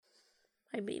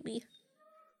Hi, baby.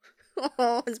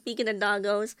 Oh, speaking of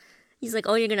doggos, he's like,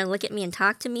 oh, you're going to look at me and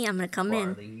talk to me? I'm going to come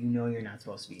in. Barley, you know you're not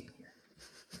supposed to be in here.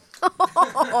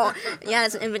 Oh, yeah,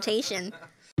 it's an invitation.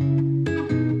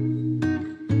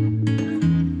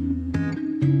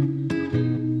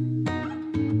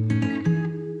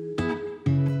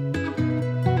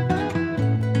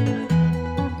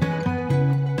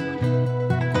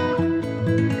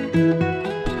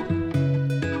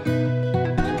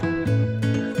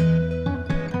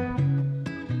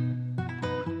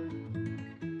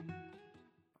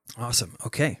 Awesome.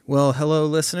 Okay. Well, hello,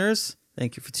 listeners.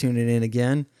 Thank you for tuning in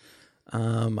again.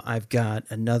 I've got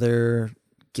another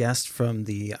guest from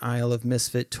the Isle of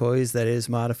Misfit Toys that is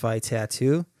Modified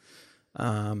Tattoo.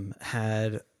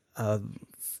 Had a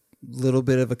little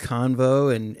bit of a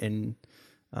convo, and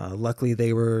luckily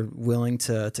they were willing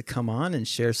to come on and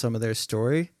share some of their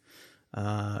story.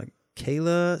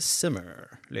 Kayla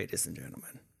Simmer, ladies and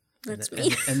gentlemen. That's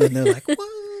me. And then they're like, what?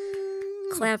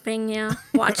 Clapping, yeah.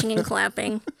 Watching and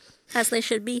clapping, as they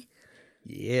should be.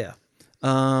 Yeah.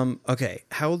 Okay.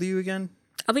 How old are you again?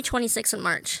 I'll be 26 in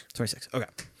March. 26. Okay.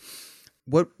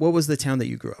 What was the town that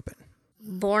you grew up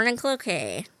in? Born in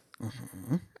Cloquet.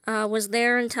 Was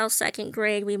there until second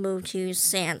grade. We moved to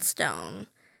Sandstone.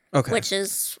 Okay. Which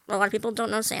is, a lot of people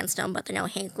don't know Sandstone, but they know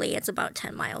Hinckley. It's about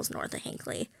 10 miles north of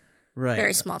Hinckley. Right.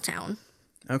 Very small town.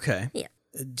 Okay. Yeah.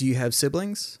 Do you have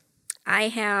siblings? I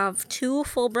have 2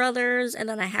 full brothers, and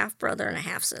then a half brother and a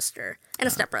half sister, and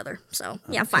a stepbrother. So,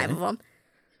 yeah, 5 of them.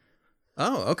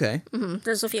 Oh, okay.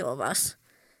 There's a few of us.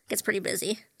 Gets pretty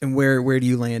busy. And where do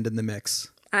you land in the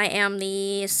mix? I am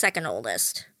the second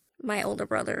oldest. My older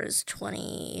brother is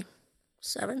 27.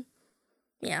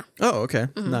 Yeah. Oh, okay.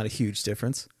 Not a huge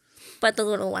difference. But the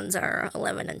little ones are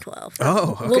 11 and 12.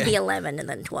 Oh, okay. We'll be 11 and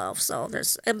then 12, so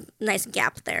there's a nice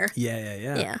gap there.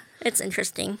 Yeah. Yeah, it's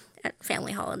interesting at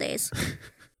family holidays.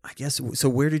 I guess, so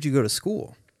where did you go to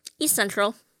school? East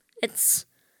Central. It's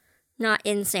not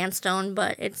in Sandstone,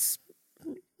 but it's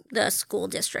the school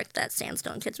district that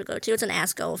Sandstone kids would go to. It's in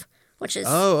Ascove, which is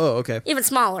Oh, okay. even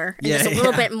smaller. And Yeah, just a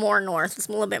little yeah. bit more north. It's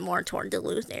a little bit more toward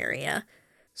Duluth area.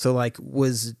 So, like,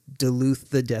 was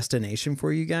Duluth the destination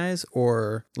for you guys?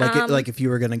 Or, like, like if you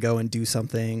were going to go and do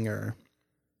something, or...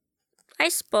 I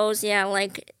suppose, yeah,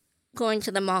 like going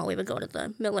to the mall, we would go to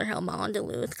the Miller Hill Mall in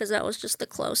Duluth because that was just the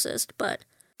closest. But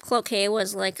Cloquet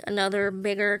was like another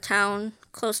bigger town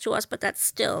close to us, but that's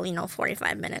still,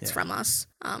 45 minutes from us.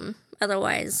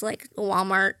 Otherwise, like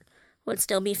Walmart would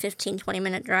still be 15,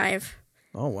 20-minute drive.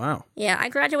 Oh, wow. Yeah, I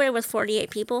graduated with 48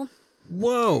 people.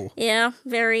 Whoa. Yeah,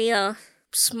 very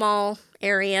small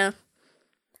area.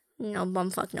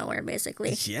 Bumfuck nowhere,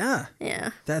 basically. Yeah.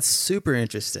 Yeah. That's super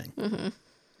interesting. Mm-hmm.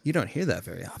 You don't hear that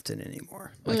very often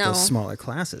anymore. Like No. those smaller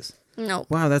classes. No.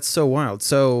 Wow, that's so wild.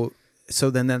 So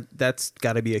then that's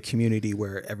got to be a community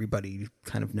where everybody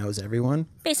kind of knows everyone.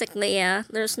 Basically, yeah.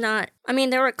 There's not... I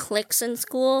mean, there were cliques in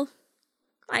school,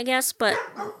 I guess, but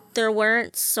there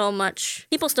weren't so much...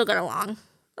 People still got along.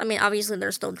 I mean, obviously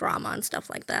there's still drama and stuff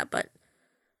like that, but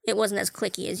it wasn't as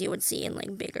cliquey as you would see in,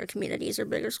 like, bigger communities or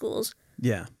bigger schools.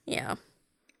 Yeah. Yeah.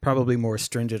 Probably more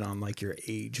stringent on, like, your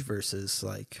age versus,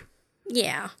 like...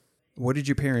 Yeah. What did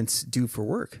your parents do for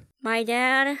work? My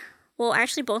dad... Well,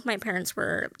 actually, both my parents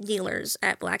were dealers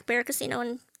at Black Bear Casino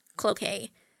in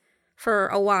Cloquet for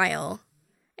a while.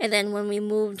 And then when we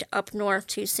moved up north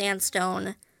to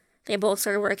Sandstone, they both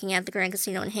started working at the Grand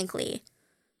Casino in Hinckley.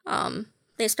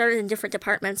 They started in different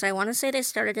departments. I want to say they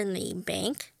started in the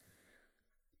bank.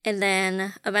 And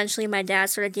then eventually my dad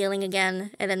started dealing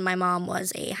again. And then my mom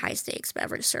was a high-stakes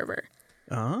beverage server.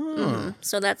 Oh.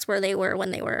 So that's where they were when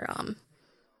they were...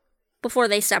 before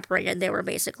they separated, they were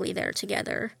basically there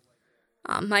together.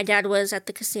 My dad was at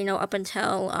the casino up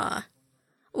until, a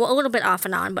little bit off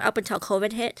and on, but up until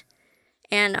COVID hit.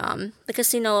 And the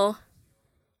casino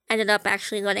ended up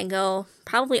actually letting go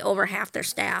probably over half their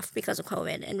staff because of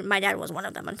COVID. And my dad was one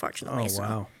of them, unfortunately. Oh,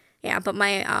 wow. Yeah, but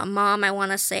my mom, I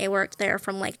want to say, worked there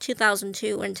from like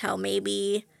 2002 until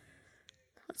maybe,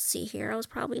 let's see here, I was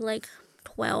probably like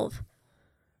 12.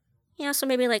 Yeah, so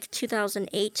maybe like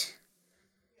 2008.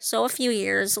 So a few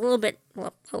years, a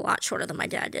lot shorter than my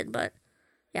dad did, but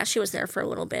yeah, she was there for a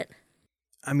little bit.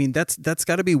 I mean, that's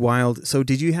got to be wild. So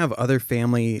did you have other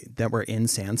family that were in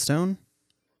Sandstone?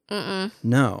 Mm-mm.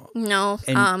 No. No.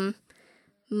 And-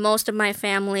 Most of my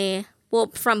family,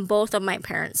 well, from both of my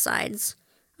parents' sides,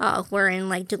 were in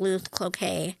like Duluth,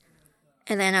 Cloquet,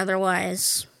 and then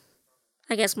otherwise,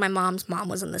 I guess my mom's mom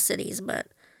was in the cities, but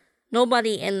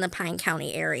nobody in the Pine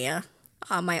County area.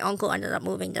 My uncle ended up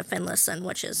moving to Finlayson,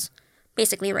 which is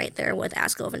basically right there with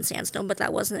Ascove and Sandstone, but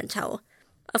that wasn't until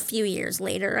a few years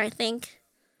later, I think.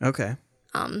 Okay.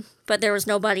 But there was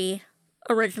nobody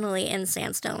originally in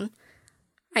Sandstone.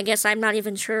 I guess I'm not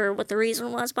even sure what the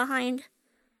reason was behind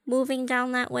moving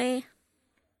down that way.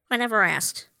 I never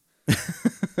asked.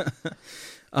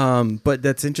 But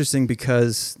that's interesting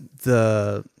because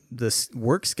the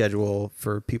work schedule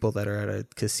for people that are at a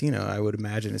casino, I would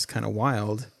imagine, is kind of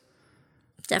wild.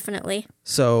 Definitely.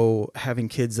 So having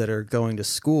kids that are going to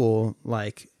school,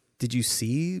 like, did you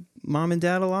see mom and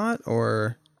dad a lot,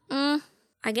 or?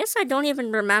 I guess I don't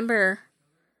even remember.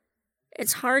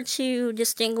 It's hard to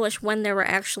distinguish when they were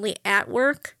actually at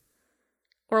work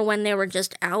or when they were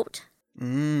just out.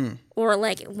 Or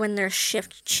like when their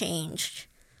shift changed.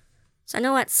 So I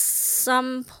know at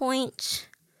some point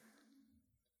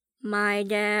my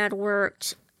dad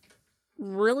worked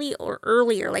really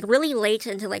earlier, like really late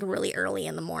into like really early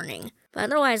in the morning. But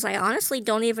otherwise, I honestly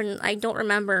don't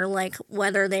remember like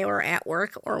whether they were at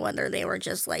work or whether they were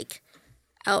just like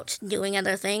out doing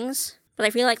other things. But I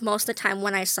feel like most of the time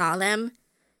when I saw them,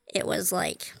 it was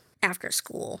like after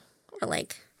school or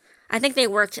like, I think they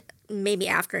worked maybe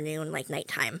afternoon, like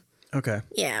nighttime. Okay.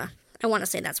 Yeah. I want to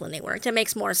say that's when they worked. It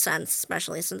makes more sense,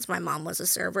 especially since my mom was a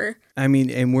server. I mean,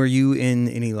 and were you in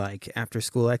any like after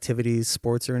school activities,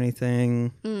 sports or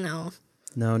anything? No.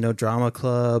 No drama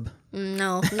club?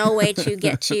 No way to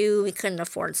get to. We couldn't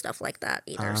afford stuff like that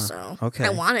either. So okay. I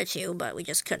wanted to, but we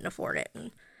just couldn't afford it.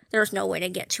 And there was no way to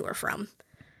get to or from.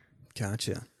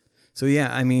 Gotcha. So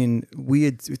yeah, I mean, we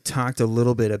had talked a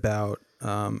little bit about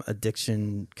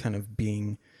addiction kind of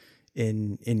being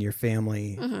in your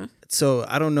family. Mm-hmm. So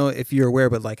I don't know if you're aware,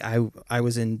 but like I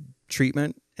was in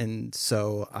treatment, and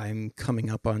so I'm coming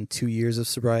up on 2 years of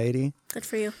sobriety. Good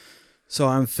for you. So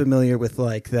I'm familiar with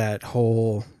like that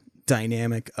whole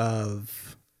dynamic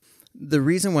of the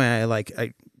reason why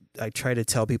I try to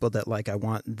tell people that like I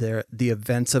want the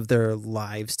events of their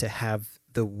lives to have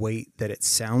the weight that it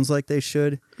sounds like they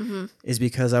should, is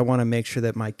because I want to make sure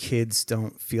that my kids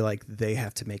don't feel like they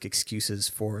have to make excuses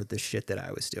for the shit that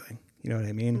I was doing. You know what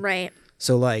I mean? Right.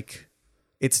 So like,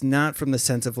 it's not from the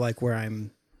sense of like where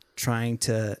I'm trying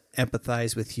to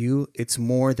empathize with you. It's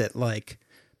more that like,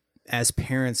 as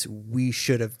parents, we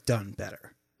should have done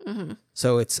better. Mm-hmm.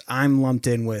 So I'm lumped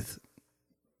in with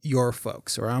your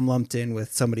folks, or I'm lumped in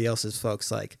with somebody else's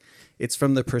folks. Like, it's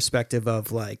from the perspective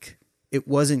of like, it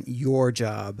wasn't your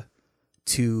job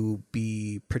to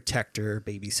be protector,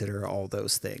 babysitter, all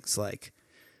those things. Like,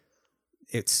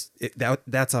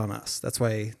 that's on us. That's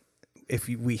why if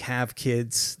we have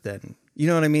kids, then you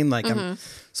know what I mean? Like,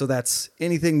 so that's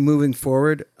anything moving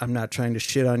forward. I'm not trying to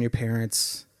shit on your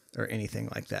parents or anything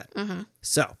like that. Mm-hmm.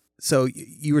 So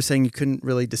you were saying you couldn't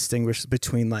really distinguish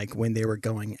between like when they were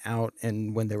going out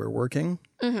and when they were working.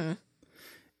 Mm-hmm.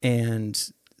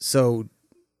 And so,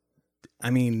 I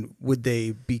mean, would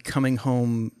they be coming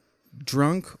home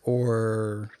drunk,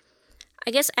 or?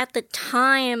 I guess at the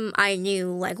time I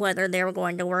knew like whether they were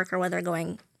going to work or whether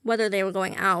they were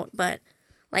going out, but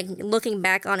like looking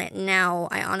back on it now,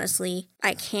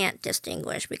 I can't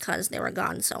distinguish because they were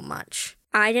gone so much.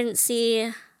 I didn't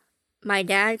see my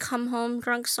dad come home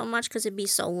drunk so much because it'd be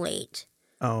so late.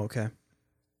 Oh, okay.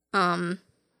 I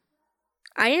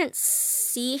didn't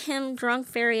see him drunk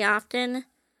very often,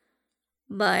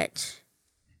 but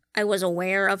I was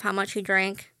aware of how much he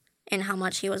drank and how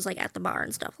much he was like at the bar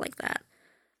and stuff like that.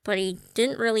 But he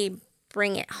didn't really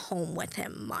bring it home with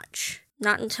him much.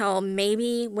 Not until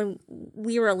maybe when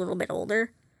we were a little bit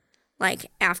older, like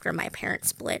after my parents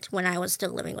split, when I was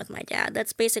still living with my dad.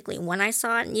 That's basically when I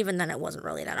saw it, and even then it wasn't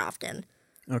really that often.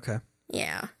 Okay.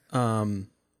 Yeah.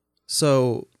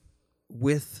 So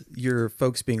with your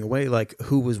folks being away, like,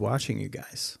 who was watching you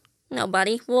guys?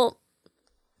 Nobody. Well,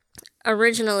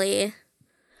 originally,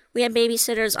 we had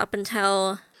babysitters up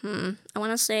until, I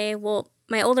want to say, well,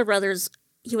 my older brother's,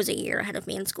 he was a year ahead of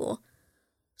me in school.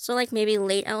 So like maybe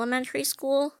late elementary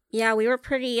school. Yeah, we were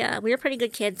pretty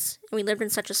good kids, and we lived in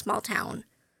such a small town.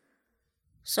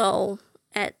 So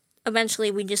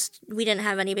eventually we didn't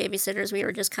have any babysitters. We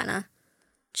were just kind of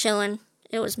chilling.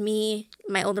 It was me,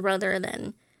 my older brother,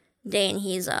 then Dane.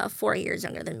 He's 4 years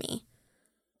younger than me.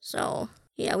 So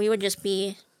yeah, we would just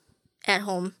be at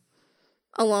home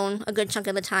alone a good chunk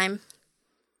of the time.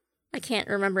 I can't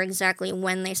remember exactly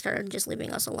when they started just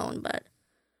leaving us alone, but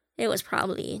it was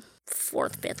probably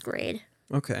 4th, 5th grade.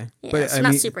 Okay. Yeah, but so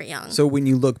not super young. So when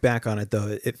you look back on it,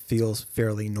 though, it feels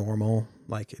fairly normal.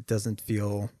 Like, it doesn't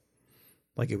feel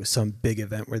like it was some big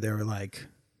event where they were like,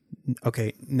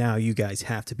 okay, now you guys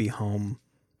have to be home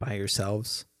by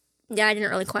yourselves. Yeah, I didn't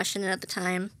really question it at the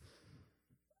time.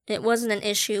 It wasn't an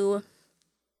issue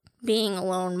being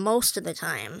alone most of the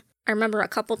time. I remember a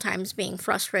couple times being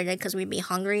frustrated because we'd be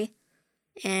hungry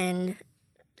and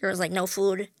there was like no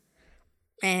food,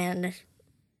 and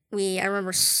I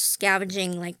remember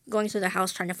scavenging, like going through the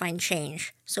house trying to find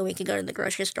change so we could go to the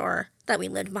grocery store that we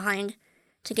lived behind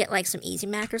to get like some Easy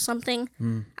Mac or something.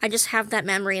 I just have that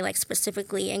memory like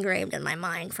specifically engraved in my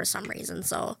mind for some reason.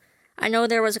 So I know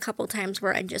there was a couple times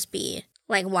where I'd just be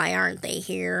like, why aren't they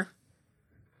here?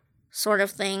 Sort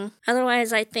of thing.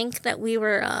 Otherwise, I think that we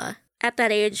were at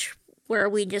that age where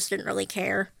we just didn't really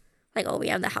care. Like, oh, we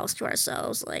have the house to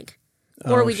ourselves. Like,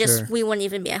 or we wouldn't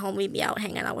even be at home. We'd be out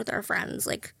hanging out with our friends,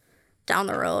 like down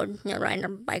the road, riding our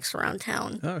bikes around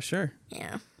town. Oh, sure.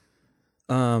 Yeah.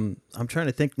 I'm trying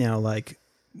to think now, like,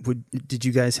 did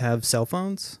you guys have cell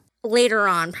phones? Later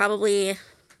on, probably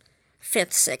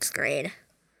 5th, 6th grade.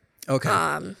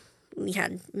 Okay. We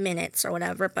had minutes or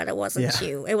whatever, but it wasn't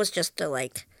it was just to,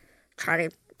 like, try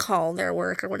to call their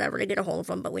work or whatever to get a hold of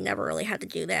them, but we never really had to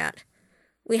do that.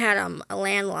 We had a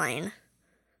landline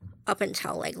up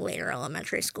until, like, later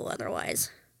elementary school otherwise.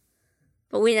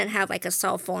 But we didn't have, like, a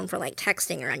cell phone for, like,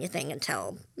 texting or anything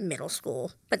until middle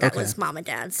school. But that was mom and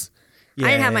dad's.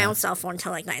 I didn't have my own cell phone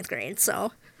until, like, 9th grade,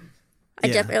 so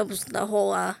it was the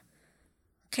whole,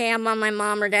 okay, I'm on my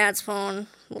mom or dad's phone.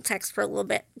 We'll text for a little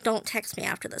bit. Don't text me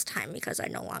after this time because I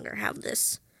no longer have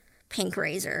this pink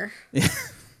Razor.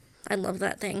 I love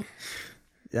that thing.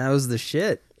 That was the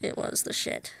shit. It was the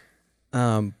shit.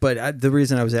 But the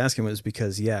reason I was asking was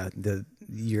because,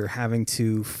 you're having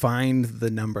to find the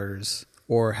numbers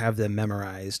or have them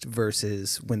memorized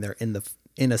versus when they're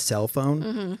in a cell phone.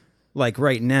 Mm-hmm. Like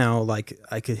right now, like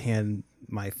I could hand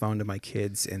my phone to my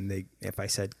kids and if I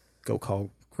said, go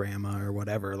call grandma or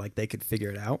whatever, like they could figure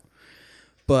it out.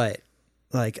 But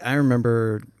like, I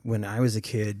remember when I was a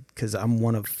kid, cause I'm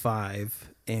one of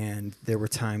 5, and there were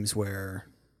times where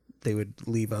they would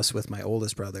leave us with my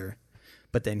oldest brother,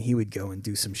 but then he would go and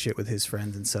do some shit with his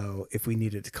friends. And so if we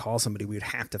needed to call somebody, we'd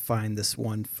have to find this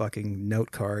one fucking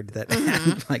note card that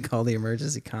had like all the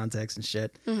emergency contacts and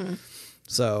shit. Mm-hmm.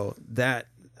 So that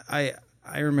I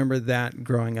remember that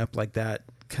growing up, like that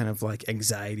kind of like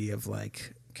anxiety of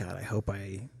like, God, I hope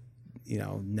I,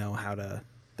 know how to.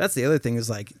 That's the other thing is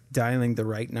like dialing the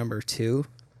right number too.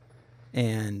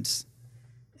 And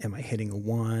am I hitting a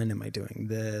 1? Am I doing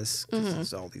this? 'Cause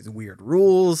there's all these weird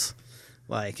rules.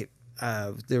 Like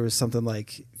there was something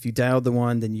like if you dialed the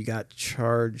 1, then you got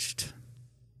charged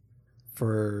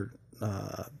for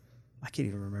I can't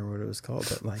even remember what it was called,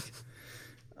 but like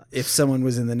if someone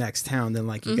was in the next town, then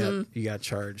like you got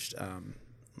charged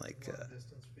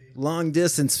long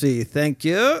distance fee. Thank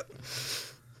you.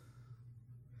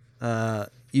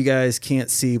 You guys can't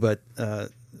see, but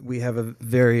we have a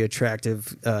very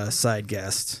attractive side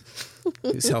guest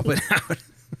who's helping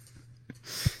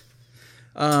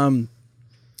out.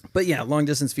 But yeah, long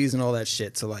distance fees and all that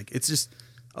shit. So like, it's just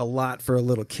a lot for a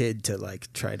little kid to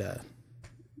like try to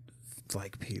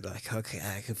like be like, okay,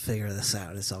 I can figure this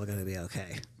out. It's all gonna be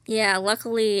okay. Yeah,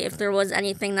 luckily, if there was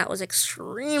anything that was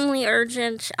extremely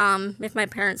urgent, if my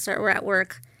parents were at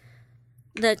work,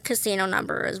 the casino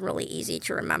number is really easy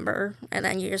to remember, and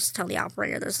then you just tell the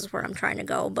operator this is where I'm trying to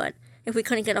go. But if we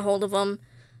couldn't get a hold of them,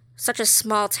 such a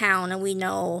small town, and we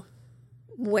know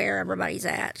where everybody's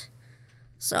at.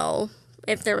 So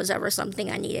if there was ever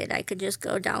something I needed, I could just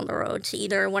go down the road to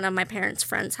either one of my parents'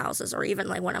 friends' houses or even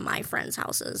like one of my friends'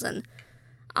 houses. And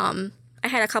I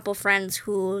had a couple friends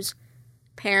whose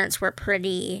parents were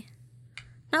pretty,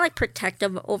 not like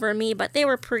protective over me, but they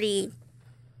were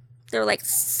like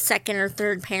second or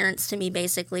third parents to me,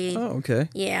 basically. Oh, okay.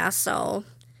 Yeah, so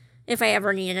if I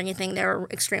ever needed anything, they were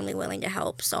extremely willing to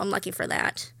help, so I'm lucky for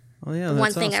that. Oh, yeah,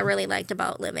 One thing I really liked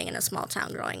about living in a small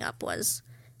town growing up was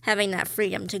having that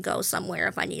freedom to go somewhere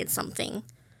if I needed something,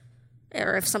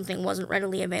 or if something wasn't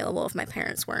readily available if my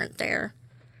parents weren't there.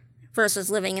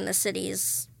 Versus living in the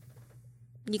cities,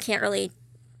 you can't really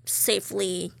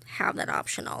safely have that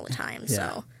option all the time. Yeah.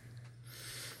 So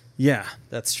yeah,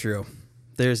 that's true.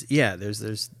 There's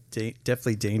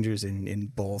definitely dangers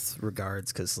in both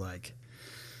regards, because like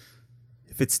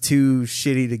if it's too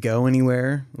shitty to go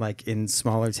anywhere, like in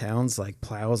smaller towns, like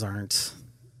plows aren't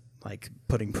like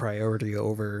putting priority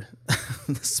over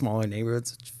the smaller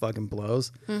neighborhoods, which fucking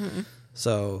blows. Mm-hmm.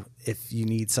 So if you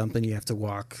need something, you have to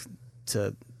walk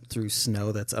through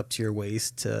snow that's up to your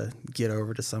waist to get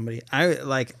over to somebody.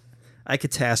 I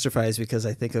catastrophize because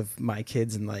I think of my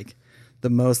kids, and like the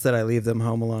most that I leave them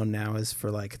home alone now is for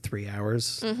like 3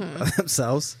 hours by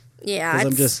themselves. Yeah, because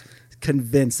I'm just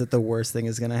convinced that the worst thing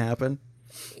is going to happen.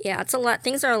 Yeah, it's a lot.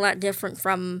 Things are a lot different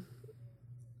from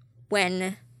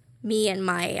when me and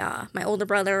my older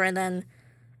brother, and then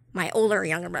my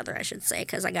younger brother, I should say,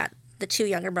 because I got the 2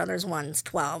 younger brothers. One's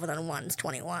 12 and then one's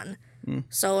 21.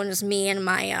 So it was me and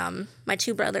my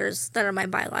two brothers that are my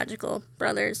biological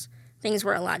brothers. Things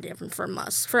were a lot different for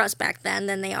us back then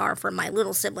than they are for my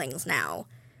little siblings now.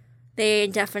 They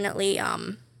definitely,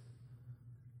 I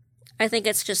think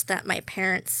it's just that my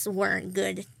parents weren't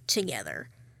good together.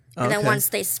 And then once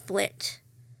they split,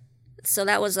 so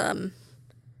that was,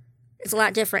 it's a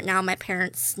lot different now. My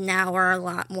parents now are a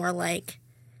lot more like,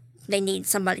 they need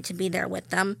somebody to be there with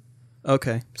them.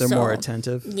 Okay. They're more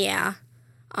attentive. Yeah.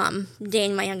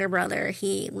 Dane, my younger brother,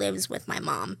 he lives with my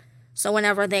mom. So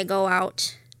whenever they go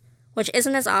out, which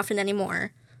isn't as often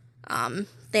anymore,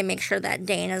 they make sure that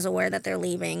Dane is aware that they're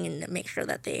leaving and make sure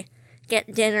that they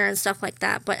get dinner and stuff like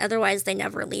that. But otherwise, they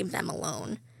never leave them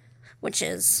alone, which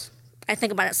is, I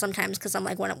think about it sometimes because I'm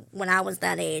like, when I was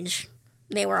that age,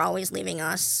 they were always leaving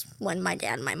us when my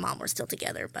dad and my mom were still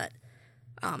together. But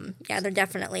yeah, they're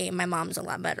definitely, my mom's a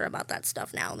lot better about that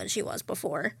stuff now than she was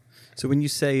before. So when you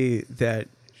say that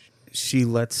she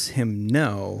lets him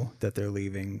know that they're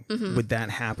leaving, would that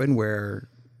happen where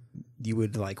you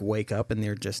would like wake up and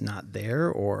they're just not there,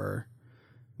 or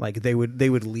like they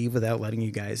would leave without letting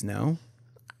you guys know?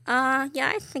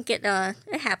 Yeah, I think it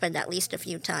happened at least a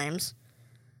few times.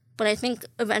 But I think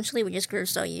eventually we just grew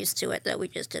so used to it that we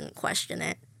just didn't question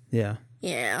it. Yeah.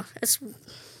 Yeah.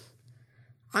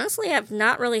 Honestly, I've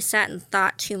not really sat and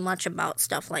thought too much about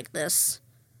stuff like this.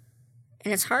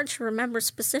 And it's hard to remember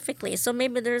specifically, so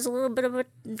maybe there's a little bit of a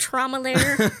trauma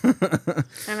there.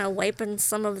 Kind of wiping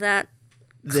some of that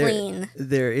clean.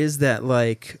 There is that,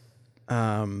 like,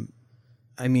 I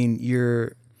mean,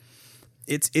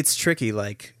 it's tricky,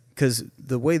 like, because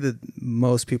the way that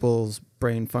most people's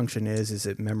brain function is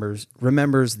it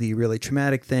remembers the really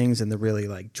traumatic things and the really,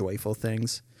 like, joyful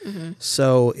things. Mm-hmm.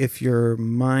 So if your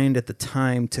mind at the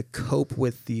time to cope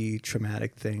with the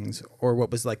traumatic things, or what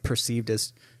was, like, perceived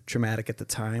as traumatic at the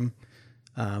time,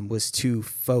 was to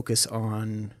focus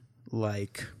on,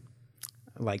 like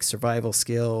survival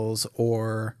skills,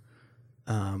 or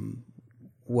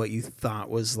what you thought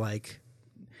was like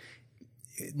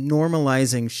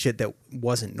normalizing shit that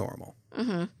wasn't normal.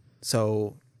 Mm-hmm.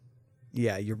 So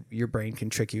yeah, your brain can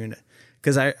trick you into,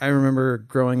 because I remember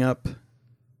growing up,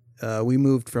 we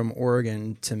moved from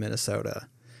Oregon to Minnesota,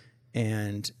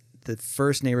 and the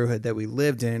first neighborhood that we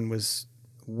lived in was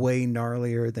way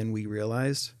gnarlier than we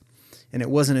realized. And it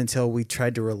wasn't until we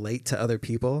tried to relate to other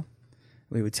people,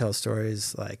 we would tell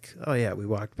stories like, oh yeah, we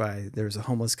walked by, there was a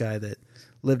homeless guy that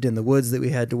lived in the woods that we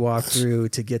had to walk through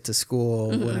to get to school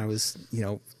when I was,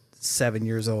 7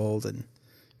 years old. And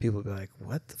people would be like,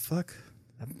 what the fuck?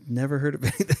 I've never heard of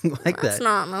anything like that. That's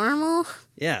not normal.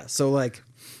 Yeah. So like,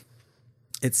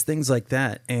 it's things like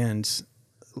that. And,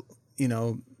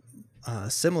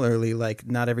 similarly, like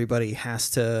not everybody has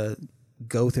to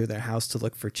go through their house to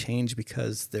look for change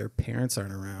because their parents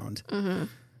aren't around.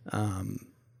 Mm-hmm.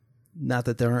 Not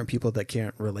that there aren't people that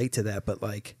can't relate to that, but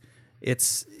like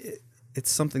it's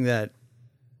something that,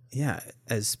 yeah,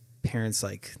 as parents,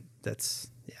 like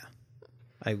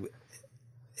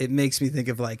it makes me think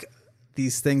of like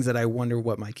these things that I wonder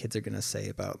what my kids are going to say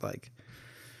about like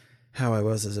how I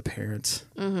was as a parent.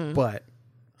 Mm-hmm. But,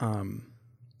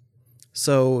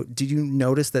 so did you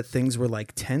notice that things were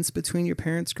like tense between your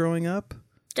parents growing up?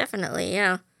 Definitely,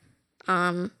 yeah.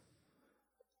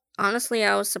 Honestly,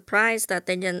 I was surprised that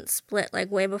they didn't split like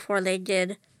way before they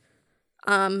did.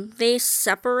 They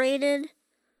separated.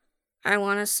 I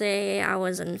want to say I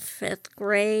was in 5th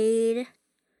grade.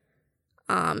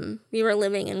 We were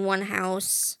living in one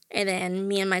house, and then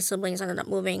me and my siblings ended up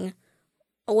moving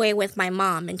away with my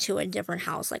mom into a different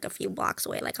house, like a few blocks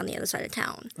away, like on the other side of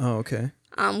town. Oh, okay.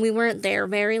 We weren't there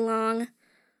very long.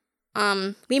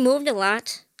 We moved a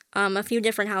lot. A few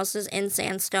different houses in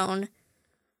Sandstone.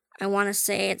 I want to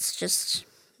say it's just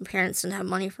my parents didn't have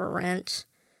money for rent.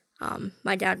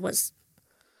 My dad was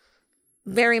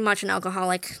very much an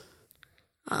alcoholic.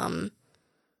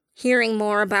 Hearing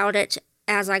more about it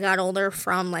as I got older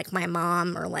from like my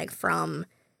mom or like from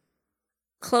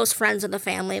close friends of the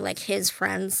family, like his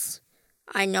friends,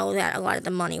 I know that a lot of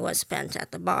the money was spent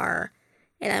at the bar.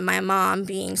 And then my mom,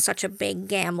 being such a big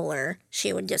gambler,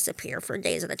 she would disappear for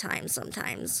days at a time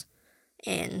sometimes.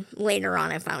 And later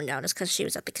on I found out it's because she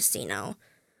was at the casino.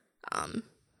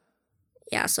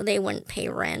 Yeah, so they wouldn't pay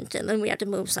rent, and then we had to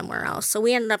move somewhere else. So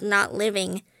we ended up not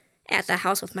living at the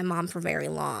house with my mom for very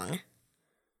long.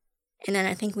 And then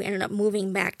I think we ended up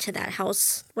moving back to that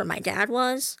house where my dad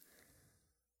was.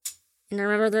 And I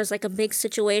remember there's like a big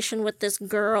situation with this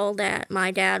girl that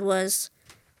my dad was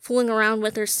fooling around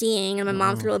with or seeing, and my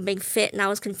mom threw a big fit, and I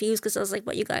was confused because I was like,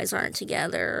 but you guys aren't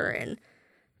together, and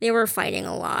they were fighting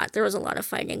a lot. There was a lot of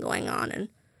fighting going on, and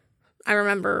I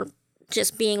remember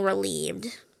just being relieved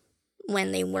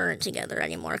when they weren't together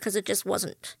anymore, because it just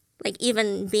wasn't, like,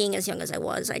 even being as young as I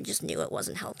was, I just knew it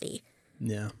wasn't healthy.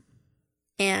 Yeah.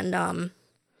 And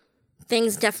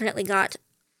things definitely got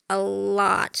a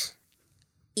lot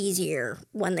easier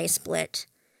when they split.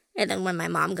 And then when my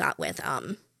mom got with,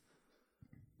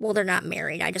 well, they're not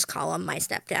married. I just call him my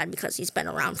stepdad because he's been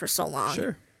around for so long.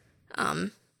 Sure.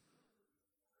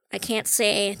 I can't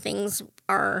say things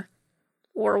are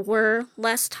or were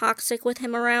less toxic with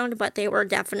him around, but they were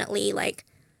definitely, like,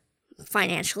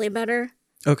 financially better.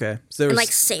 Okay. So there And, was,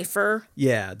 like, safer.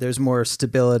 yeah, there's more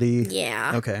stability.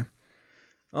 Yeah. Okay.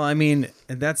 Well, I mean,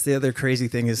 and that's the other crazy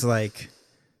thing is, like,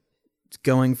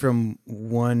 going from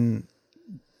one,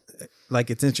 like,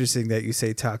 it's interesting that you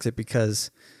say toxic,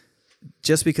 because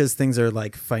just because things are,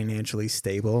 like, financially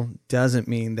stable doesn't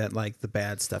mean that, like, the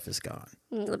bad stuff is gone.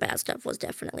 The bad stuff was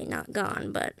definitely not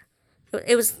gone, but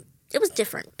it was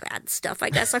different bad stuff, I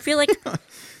guess. I feel like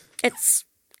it's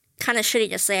kind of shitty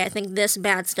to say. I think this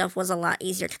bad stuff was a lot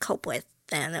easier to cope with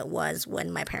than it was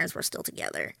when my parents were still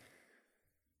together.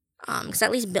 Because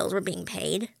at least bills were being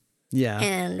paid. Yeah.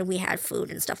 And we had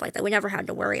food and stuff like that. We never had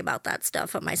to worry about that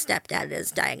stuff. But my stepdad is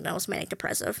diagnosed manic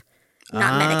depressive,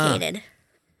 not medicated.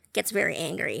 Gets very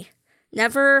angry.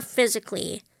 Never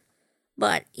physically,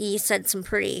 but he said some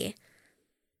pretty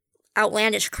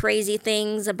outlandish, crazy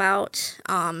things about,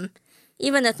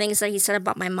 even the things that he said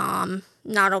about my mom,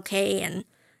 not okay. And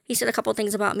he said a couple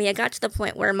things about me. I got to the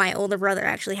point where my older brother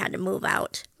actually had to move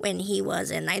out when he was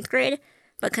in 9th grade,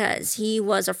 because he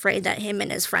was afraid that him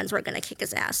and his friends were going to kick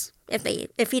his ass if he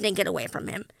didn't get away from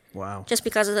him. Wow. Just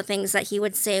because of the things that he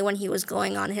would say when he was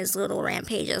going on his little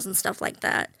rampages and stuff like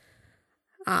that.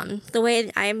 The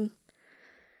way I'm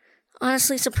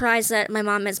honestly surprised that my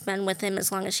mom has been with him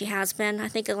as long as she has been. I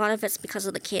think a lot of it's because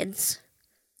of the kids.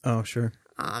 Oh, sure.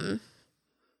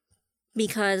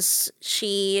 Because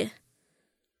she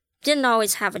didn't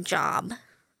always have a job.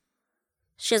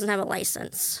 She doesn't have a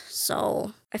license.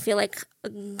 So I feel like a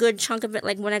good chunk of it,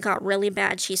 like when it got really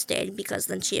bad, she stayed because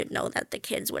then she would know that the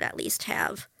kids would at least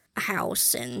have a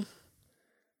house and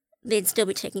they'd still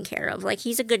be taken care of. Like,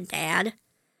 he's a good dad,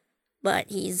 but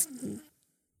he's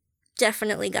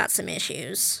definitely got some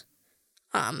issues.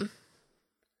 I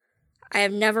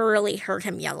have never really heard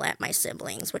him yell at my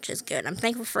siblings, which is good. I'm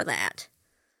thankful for that.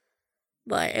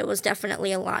 But it was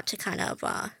definitely a lot to kind of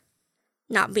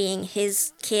not being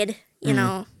his kid, you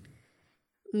know.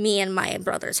 Me and my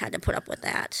brothers had to put up with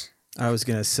that. I was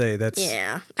going to say that's...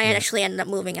 Yeah. I actually ended up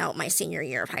moving out my senior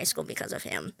year of high school because of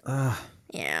him.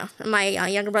 Yeah. My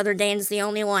younger brother Dane's the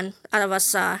only one out of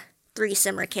us 3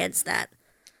 Simmer kids that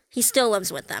he still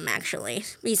lives with them, actually.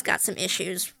 He's got some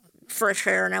issues for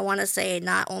sure, and I want to say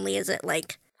not only is it,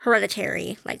 like,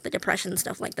 hereditary, like the depression and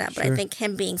stuff like that, but I think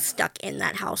him being stuck in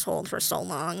that household for so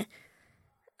long,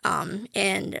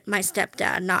 and my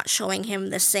stepdad not showing him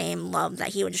the same love that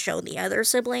he would show the other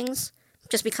siblings,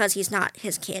 just because he's not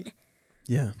his kid.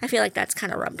 Yeah. I feel like that's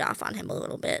kind of rubbed off on him a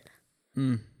little bit.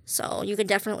 So you could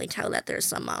definitely tell that there's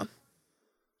some,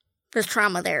 there's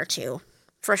trauma there too,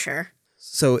 for sure.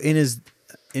 So in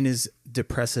his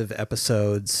depressive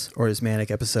episodes or his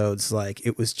manic episodes, like,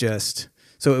 it was just,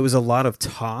 so it was a lot of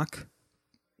talk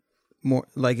more,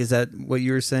 like, is that what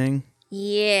you were saying?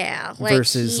 Yeah. Like,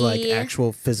 versus like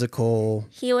actual physical.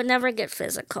 He would never get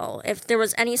physical. If there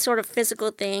was any sort of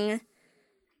physical thing,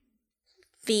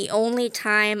 the only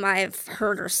time I've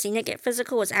heard or seen it get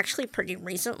physical was actually pretty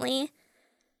recently.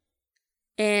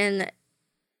 And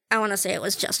I want to say it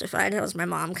was justified. It was my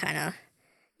mom kind of,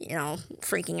 you know,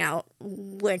 freaking out,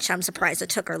 which I'm surprised it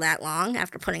took her that long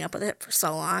after putting up with it for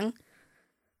so long.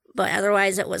 But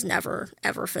otherwise, it was never,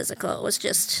 ever physical. It was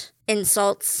just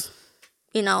insults,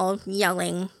 you know,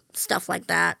 yelling, stuff like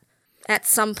that. At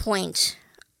some point,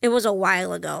 it was a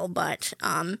while ago, but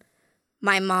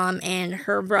my mom and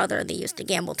her brother, they used to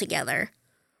gamble together.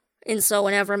 And so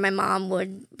whenever my mom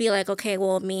would be like, okay,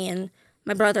 well, me and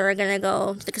my brother are going to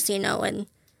go to the casino, and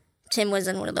Tim was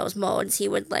in one of those modes, he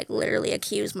would, like, literally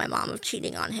accuse my mom of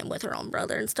cheating on him with her own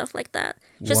brother and stuff like that.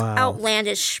 Just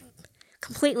outlandish,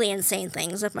 completely insane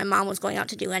things. If my mom was going out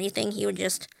to do anything, he would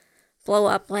just blow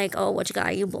up like, oh, which guy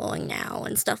are you blowing now?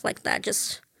 And stuff like that.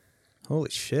 Just... Holy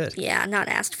shit. Yeah, not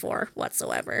asked for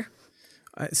whatsoever.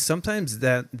 Sometimes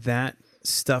that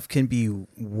stuff can be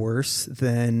worse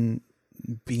than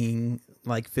being,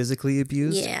 like, physically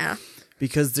abused. Yeah.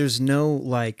 Because there's no,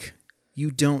 like, you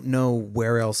don't know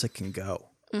where else it can go.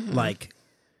 Like,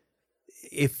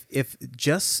 if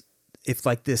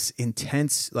like this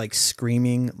intense, like,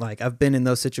 screaming, like, I've been in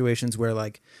those situations where,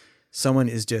 like, someone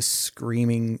is just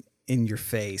screaming in your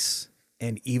face,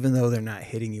 and even though they're not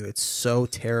hitting you, it's so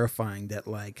terrifying that,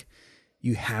 like,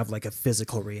 you have like a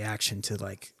physical reaction to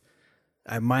like,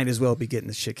 I might as well be getting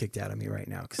the shit kicked out of me right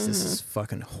now because this is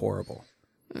fucking horrible.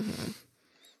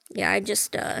 Yeah, I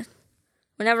just,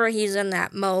 whenever he's in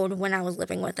that mode when I was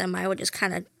living with him, I would just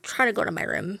kind of try to go to my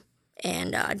room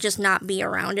and just not be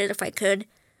around it if I could.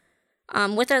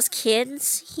 With us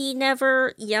kids, he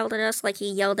never yelled at us like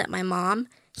he yelled at my mom.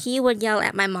 He would yell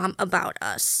at my mom about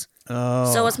us.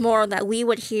 Oh. So it's more that we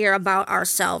would hear about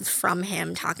ourselves from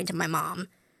him talking to my mom.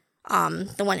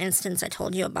 The one instance I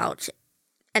told you about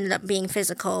ended up being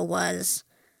physical was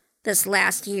this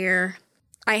last year.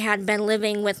 I had been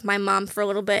living with my mom for a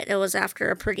little bit. It was after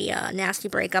a pretty nasty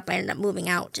breakup. I ended up moving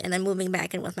out and then moving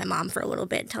back in with my mom for a little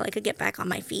bit until I could get back on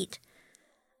my feet.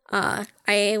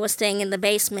 I was staying in the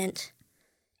basement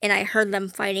and I heard them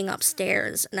fighting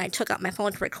upstairs, and I took out my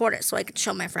phone to record it so I could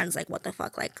show my friends, like, what the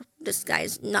fuck, like, this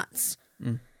guy's nuts.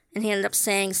 And he ended up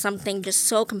saying something just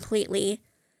so completely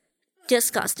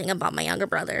disgusting about my younger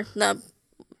brother,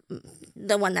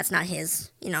 the one that's not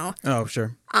his, you know. Oh,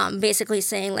 sure. Basically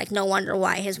saying, like, no wonder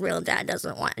why his real dad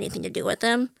doesn't want anything to do with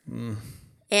him.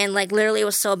 And, like, literally it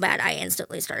was so bad, I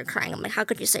instantly started crying. I'm like, how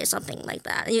could you say something like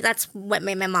that? That's what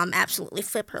made my mom absolutely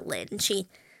flip her lid. And she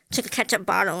took a ketchup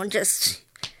bottle and just...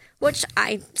 Which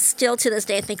I still to this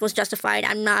day think was justified.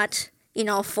 I'm not, you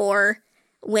know, for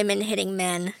women hitting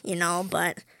men, you know,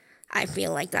 but I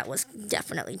feel like that was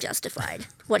definitely justified.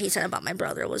 What he said about my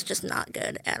brother was just not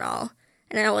good at all.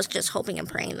 And I was just hoping and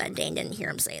praying that Dane didn't hear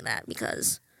him say that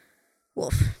because,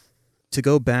 woof. To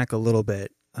go back a little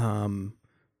bit,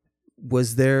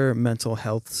 was there mental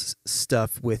health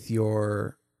stuff with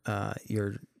your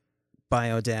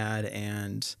bio dad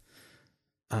and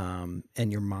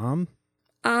your mom?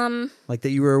 Like that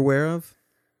you were aware of?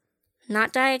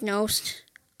 Not diagnosed.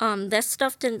 This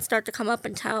stuff didn't start to come up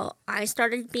until I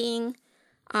started being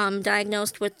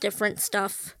diagnosed with different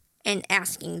stuff and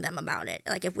asking them about it,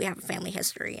 like if we have a family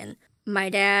history. And my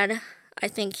dad, I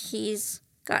think he's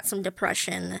got some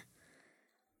depression.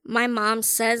 My mom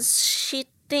says she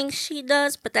thinks she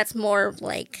does, but that's more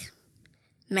like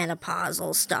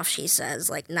menopausal stuff she says,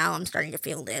 like now I'm starting to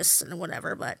feel this and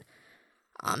whatever, but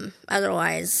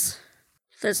otherwise...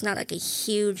 There's not like a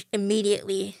huge immediate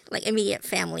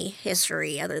family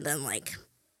history other than like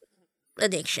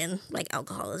addiction, like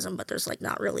alcoholism, but there's like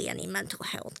not really any mental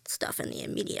health stuff in the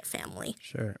immediate family.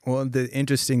 Sure. Well, the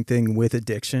interesting thing with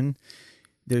addiction,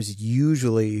 there's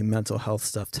usually mental health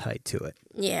stuff tied to it.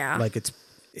 Yeah. Like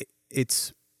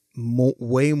it's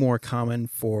way more common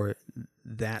for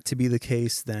that to be the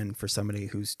case than for somebody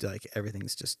who's like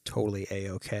everything's just totally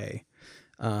A-okay.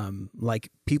 Like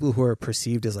people who are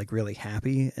perceived as like really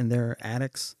happy and they're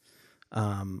addicts,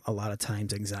 a lot of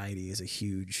times anxiety is a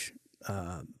huge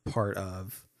part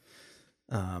of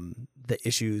the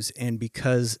issues. And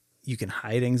because you can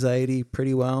hide anxiety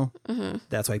pretty well,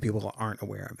 that's why people aren't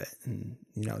aware of it. And,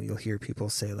 you know, you'll hear people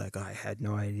say like, oh, I had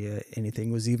no idea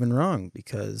anything was even wrong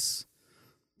because,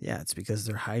 yeah, it's because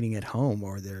they're hiding at home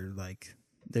or they're like,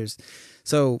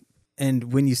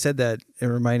 And when you said that, it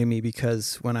reminded me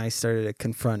because when I started to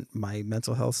confront my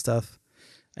mental health stuff,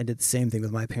 I did the same thing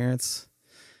with my parents.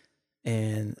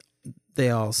 And they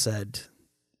all said,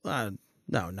 no,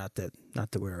 not that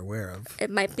we're aware of. It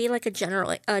might be like a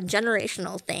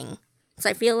generational thing. So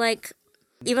I feel like,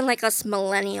 even like us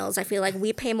millennials, I feel like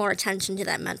we pay more attention to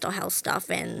that mental health stuff.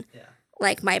 And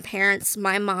like my parents,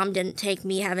 my mom didn't take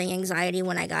me having anxiety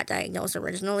when I got diagnosed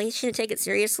originally. She didn't take it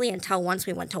seriously until once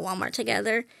we went to Walmart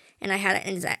together. And I had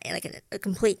a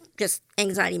complete just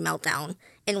anxiety meltdown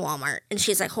in Walmart. And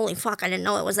she's like, holy fuck, I didn't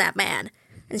know it was that bad.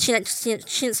 And she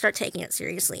didn't start taking it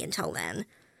seriously until then.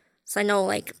 So I know,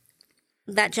 like,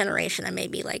 that generation, and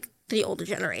maybe, like, the older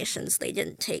generations, they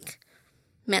didn't take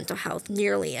mental health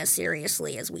nearly as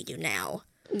seriously as we do now.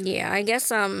 Yeah, I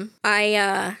guess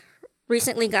I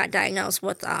recently got diagnosed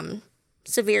with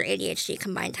severe ADHD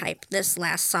combined type this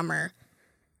last summer.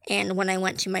 And when I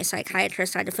went to my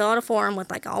psychiatrist, I had to fill out a form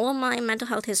with, like, all of my mental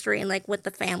health history and, like, with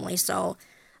the family. So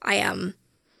I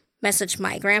messaged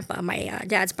my grandpa, my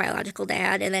dad's biological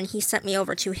dad, and then he sent me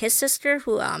over to his sister,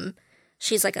 who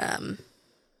she's like a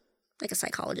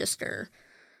psychologist or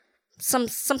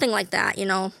something like that, you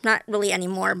know, not really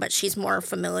anymore, but she's more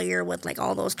familiar with, like,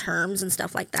 all those terms and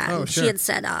stuff like that. Oh, and sure. She had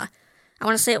said, I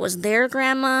want to say it was their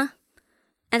grandma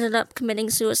ended up committing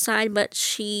suicide, but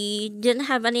she didn't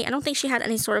have any, I don't think she had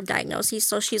any sort of diagnosis,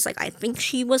 so she's like, I think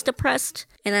she was depressed.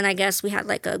 And then I guess we had,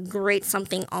 like, a great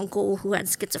something uncle who had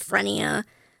schizophrenia.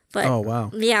 But, oh,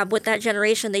 wow. Yeah, with that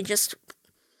generation, they just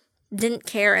didn't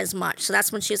care as much. So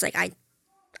that's when she's like, I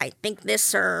think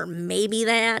this or maybe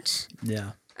that.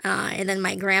 Yeah. And then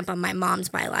my grandpa, my mom's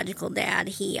biological dad,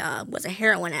 he was a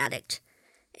heroin addict.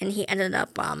 and he ended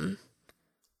up,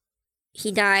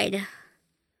 he died.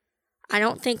 I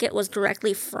don't think it was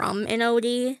directly from an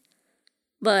OD,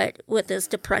 but with this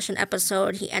depression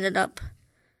episode, he ended up,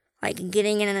 like,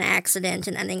 getting in an accident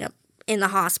and ending up in the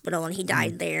hospital, and he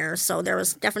died there. So there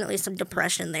was definitely some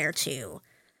depression there, too.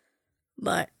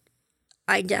 But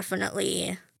I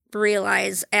definitely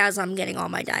realize as I'm getting all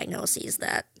my diagnoses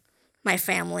that my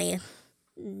family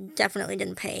definitely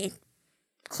didn't pay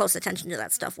close attention to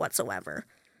that stuff whatsoever.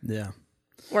 Yeah.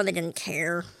 Or they didn't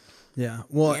care. Yeah.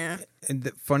 Well, Yeah. and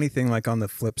the funny thing, like on the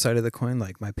flip side of the coin,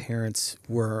 like my parents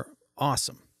were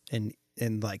awesome and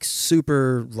like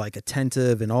super like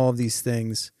attentive and all of these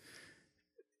things.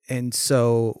 And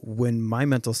so when my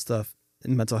mental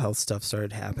health stuff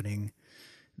started happening,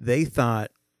 they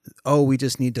thought, oh, we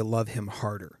just need to love him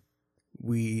harder.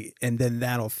 And then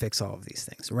that'll fix all of these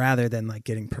things, rather than like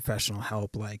getting professional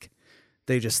help. Like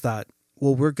they just thought,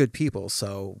 well, we're good people,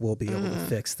 so we'll be able to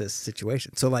fix this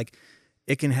situation. So like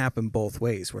it can happen both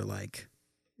ways, where like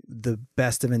the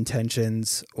best of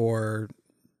intentions, or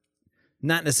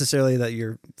not necessarily that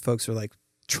your folks are like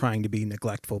trying to be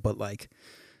neglectful, but like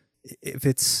if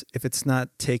it's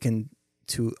not taken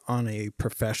to on a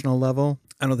professional level,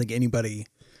 I don't think anybody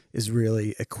is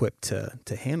really equipped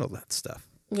to handle that stuff.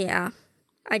 Yeah.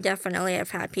 I definitely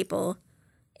have had people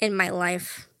in my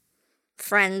life,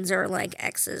 friends or like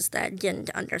exes, that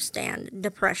didn't understand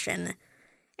depression.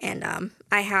 And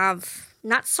I have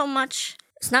not so much,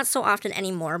 it's not so often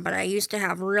anymore, but I used to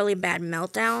have really bad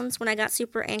meltdowns when I got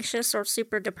super anxious or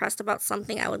super depressed about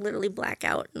something. I would literally black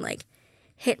out and like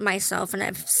hit myself. And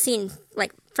I've seen,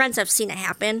 like, friends have seen it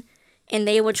happen, and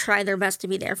they would try their best to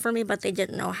be there for me, but they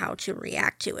didn't know how to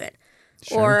react to it.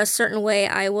 Sure. Or a certain way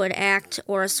I would act,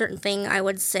 or a certain thing I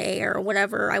would say, or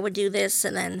whatever. I would do this,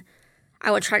 and then I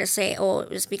would try to say, oh,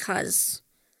 it was because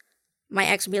my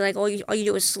ex would be like, all you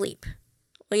do is sleep.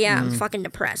 Well, yeah, I'm fucking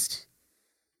depressed.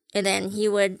 And then he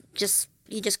just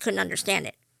couldn't understand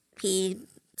it. He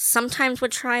sometimes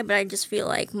would try, but I just feel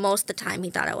like most of the time he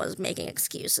thought I was making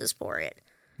excuses for it.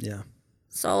 Yeah.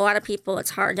 So a lot of people,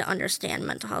 it's hard to understand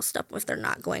mental health stuff if they're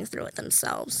not going through it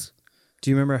themselves. Do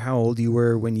you remember how old you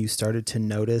were when you started to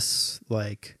notice,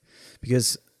 like,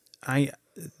 because I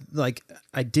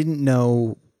didn't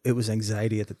know it was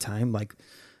anxiety at the time. Like,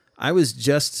 I was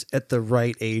just at the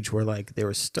right age where like they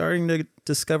were starting to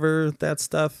discover that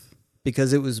stuff,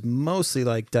 because it was mostly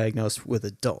like diagnosed with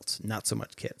adults, not so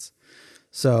much kids.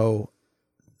 So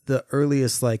the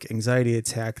earliest like anxiety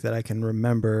attack that I can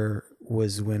remember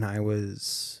was when I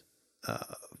was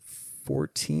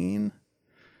 14.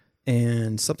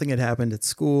 And something had happened at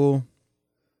school,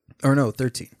 or no,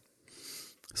 13.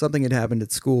 Something had happened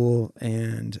at school,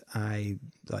 and I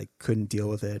like couldn't deal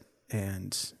with it.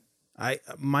 And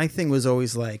my thing was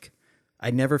always like, I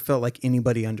never felt like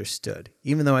anybody understood,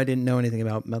 even though I didn't know anything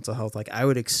about mental health. Like I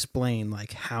would explain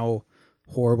like how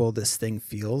horrible this thing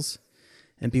feels,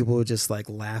 and people would just like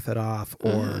laugh it off,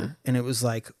 or and it was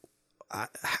like,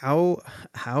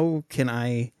 how can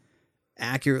I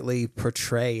accurately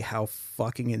portray how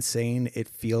fucking insane it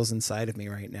feels inside of me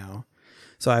right now?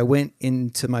 So I went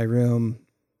into my room,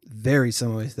 very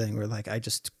similar thing, where like I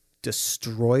just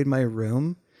destroyed my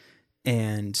room,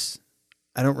 and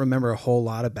I don't remember a whole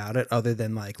lot about it other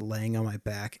than like laying on my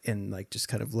back and like just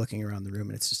kind of looking around the room,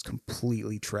 and it's just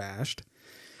completely trashed.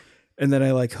 And then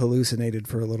I like hallucinated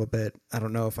for a little bit. I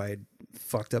don't know if I had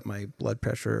fucked up my blood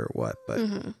pressure or what, but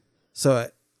so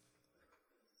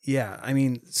yeah, I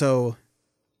mean, so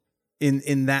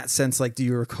in that sense, like, do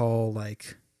you recall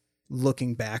like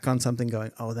looking back on something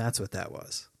going, oh, that's what that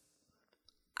was?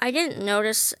 I didn't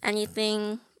notice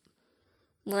anything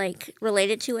like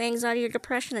related to anxiety or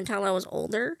depression until I was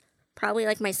older, probably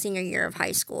like my senior year of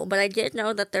high school. But I did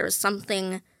know that there was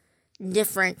something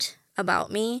different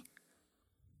about me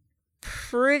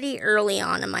pretty early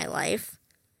on in my life.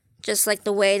 Just like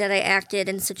the way that I acted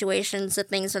in situations, the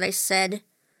things that I said,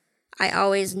 I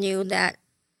always knew that,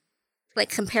 like,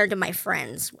 compared to my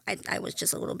friends, I was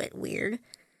just a little bit weird.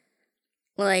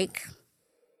 Like,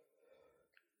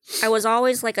 I was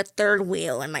always like a third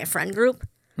wheel in my friend group.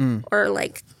 Or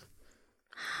like,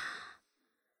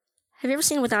 have you ever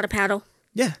seen Without a Paddle?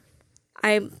 Yeah.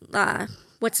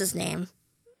 What's his name?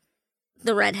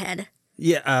 The redhead.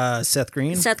 Yeah, Seth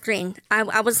Green. Seth Green.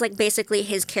 I was like basically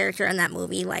his character in that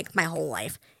movie like my whole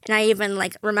life. And I even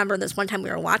like remember this one time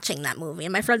we were watching that movie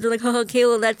and my friends were like, oh,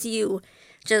 Kayla, that's you.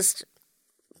 Just,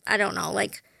 I don't know,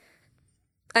 like,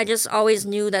 I just always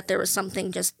knew that there was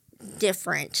something just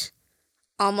different.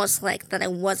 Almost like that I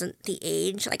wasn't the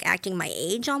age, like acting my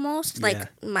age almost. Like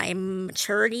my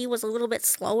maturity was a little bit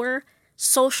slower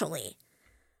socially.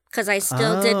 because I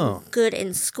still Oh. did good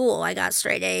in school. I got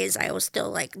straight A's. I was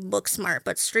still like book smart,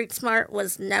 but street smart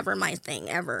was never my thing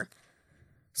ever.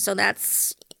 So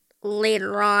that's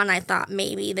later on. I thought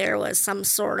maybe there was some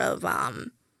sort of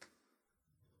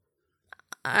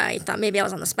I thought maybe I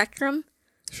was on the spectrum.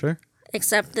 Sure.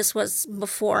 Except this was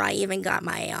before I even got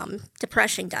my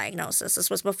depression diagnosis. This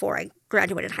was before I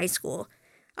graduated high school.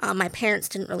 My parents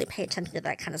didn't really pay attention to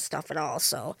that kind of stuff at all.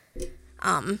 So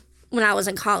when I was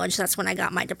in college, that's when I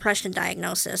got my depression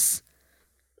diagnosis.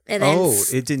 And then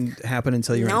It didn't happen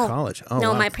until you were in college. Oh,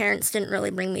 no, wow. my parents didn't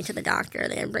really bring me to the doctor.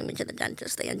 They didn't bring me to the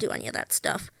dentist. They didn't do any of that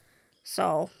stuff.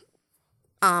 So,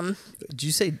 Did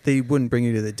you say they wouldn't bring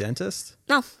you to the dentist?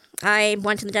 no, I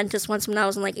went to the dentist once when I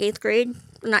was in like 8th grade.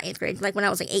 Not 8th grade, like when I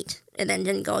was like 8, and then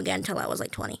didn't go again until I was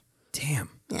like 20. Damn.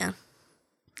 Yeah.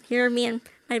 Here me and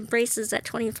my braces at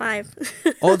 25.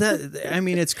 Oh,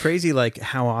 it's crazy, like,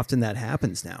 how often that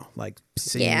happens now. Like,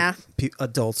 seeing Yeah.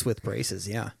 adults with braces,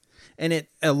 yeah. And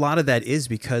a lot of that is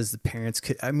because the parents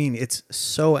it's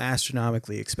so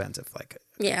astronomically expensive, like,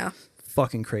 Yeah.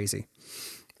 fucking crazy.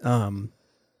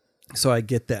 So I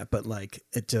get that, but, like,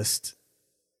 it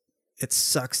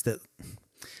sucks that,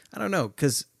 I don't know,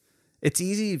 because it's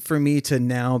easy for me to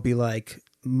now be like,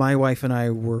 my wife and I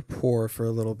were poor for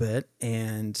a little bit,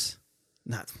 and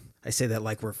I say that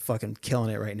like we're fucking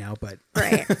killing it right now, but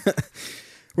Right.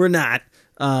 we're not.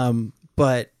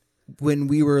 But when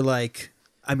we were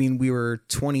we were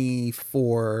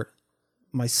 24,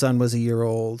 my son was a year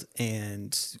old,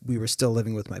 and we were still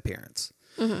living with my parents.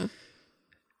 Mm-hmm.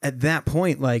 At that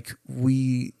point, like,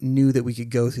 we knew that we could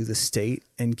go through the state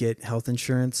and get health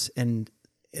insurance, and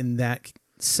in that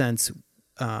sense,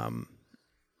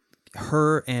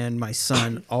 her and my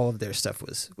son, all of their stuff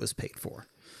was paid for,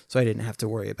 so I didn't have to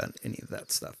worry about any of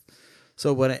that stuff.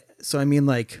 So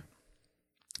like,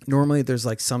 normally there's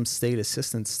like some state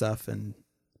assistance stuff, and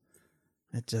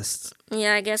it just,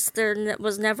 Yeah, I guess I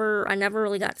never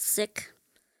really got sick.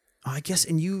 I guess.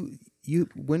 And you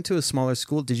went to a smaller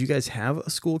school. Did you guys have a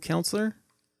school counselor?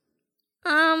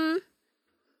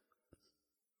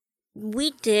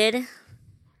 We did,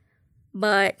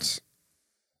 but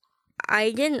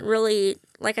I didn't really,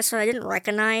 like I said, I didn't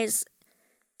recognize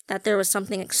that there was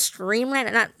something extremely,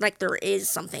 not like there is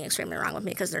something extremely wrong with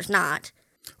me, because there's not.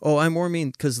 Oh, I more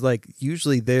mean because, like,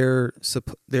 usually they're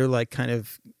like kind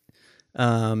of,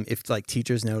 if like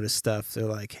teachers notice stuff, they're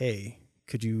like, hey,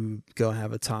 could you go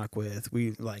have a talk with,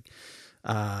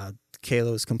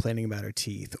 Kayla was complaining about her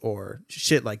teeth or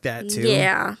shit like that too.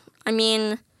 Yeah. I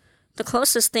mean, the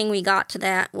closest thing we got to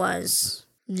that was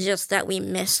just that we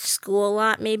missed school a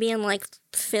lot, maybe in like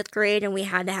 5th grade, and we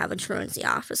had to have a truancy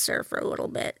officer for a little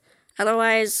bit.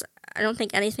 Otherwise, I don't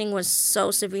think anything was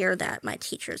so severe that my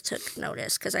teachers took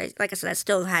notice, because like I said, I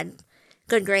still had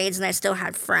good grades and I still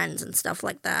had friends and stuff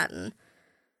like that, and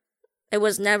it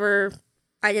was never,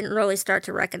 I didn't really start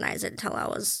to recognize it until I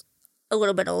was a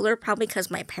little bit older, probably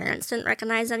because my parents didn't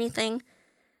recognize anything,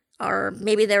 or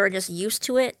maybe they were just used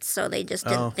to it, so they just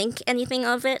didn't think anything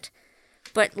of it.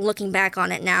 But looking back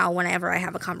on it now, whenever I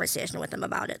have a conversation with them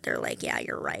about it, they're like, yeah,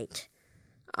 you're right.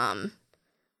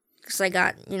 Because I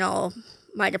got,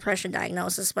 my depression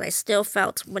diagnosis, but I still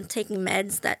felt when taking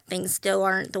meds that things still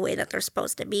aren't the way that they're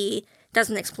supposed to be.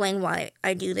 Doesn't explain why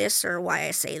I do this or why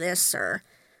I say this or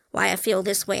why I feel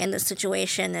this way in this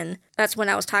situation. And that's when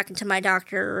I was talking to my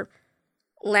doctor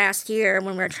last year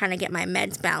when we were trying to get my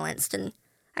meds balanced. And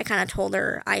I kind of told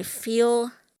her I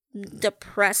feel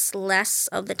depressed less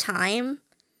of the time,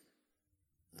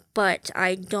 but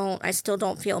I still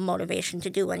don't feel motivation to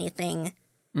do anything.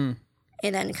 And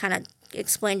then kind of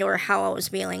explained to her how I was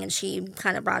feeling, and she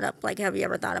kind of brought up, like, have you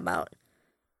ever thought about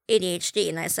ADHD?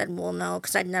 And I said, well, no,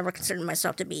 because I'd never considered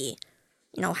myself to be,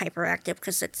 hyperactive,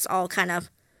 because it's all kind of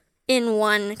in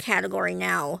one category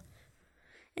now.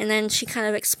 And then she kind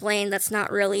of explained that's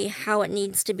not really how it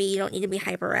needs to be. You don't need to be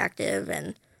hyperactive.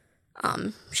 And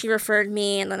she referred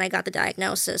me, and then I got the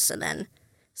diagnosis. And then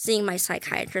seeing my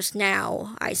psychiatrist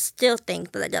now, I still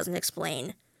think that it doesn't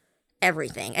explain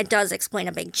everything. It does explain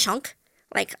a big chunk.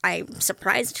 Like, I'm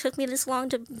surprised it took me this long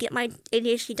to get my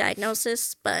ADHD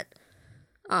diagnosis, but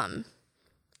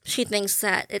she thinks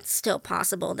that it's still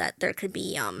possible that there could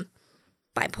be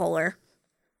bipolar,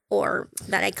 or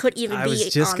that I could even be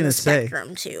on the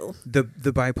spectrum too. The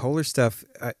bipolar stuff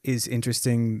is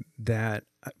interesting, that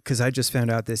because I just found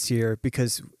out this year,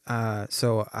 because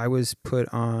so I was put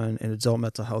on an adult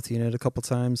mental health unit a couple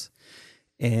times,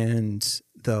 and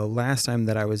the last time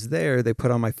that I was there, they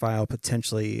put on my file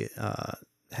potentially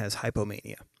has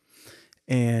hypomania,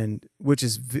 and which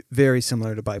is very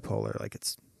similar to bipolar. Like,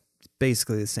 it's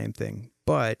basically the same thing.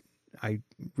 But I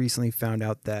recently found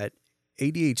out that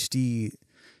ADHD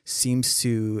seems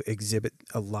to exhibit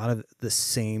a lot of the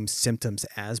same symptoms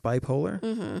as bipolar.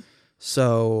 Mm-hmm.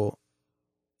 So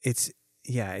it's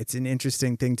an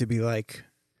interesting thing to be like,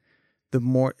 the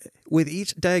more with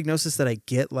each diagnosis that I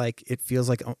get, like it feels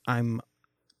like I'm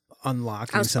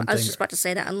unlocking something. I was just about to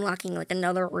say that, unlocking like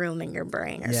another room in your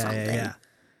brain or something. Yeah.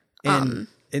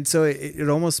 And so it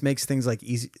almost makes things like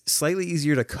slightly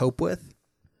easier to cope with.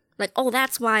 Like, oh,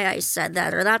 that's why I said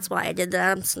that, or that's why I did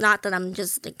that. It's not that I'm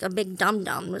just like a big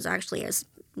dum-dum. There's actually a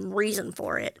reason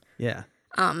for it. Yeah.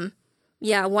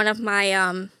 Yeah, one of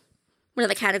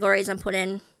the categories I'm put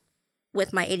in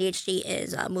with my ADHD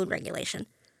is mood regulation.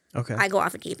 Okay. I go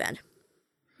off a deep end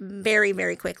very,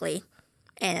 very quickly.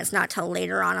 And it's not till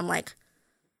later on I'm like,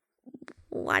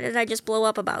 why did I just blow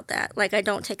up about that? Like, I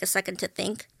don't take a second to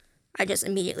think. I just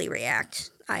immediately react.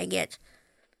 I get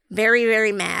very,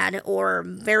 very mad or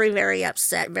very, very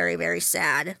upset, very, very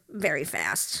sad, very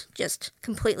fast. Just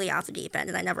completely off the deep end.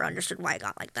 And I never understood why I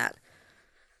got like that.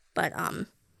 But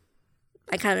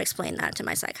I kind of explained that to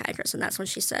my psychiatrist, and that's when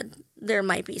she said there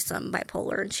might be some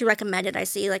bipolar. And she recommended I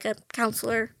see like a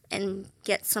counselor and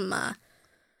get some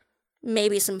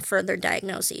maybe some further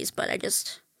diagnoses, but I'm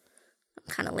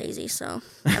kind of lazy, so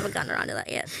I haven't gotten around to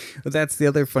that yet. But that's the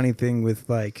other funny thing with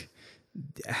like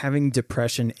having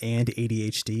depression and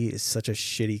ADHD is such a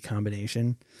shitty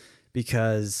combination,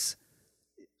 because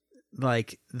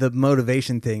like the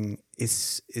motivation thing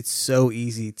it's so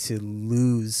easy to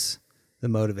lose the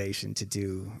motivation to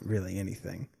do really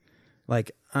anything.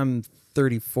 Like I'm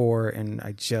 34 and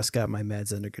I just got my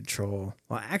meds under control.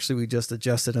 Well, actually we just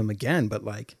adjusted them again, but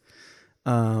like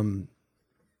it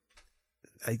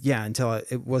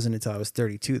wasn't until I was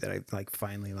 32 that I like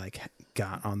finally like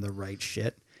got on the right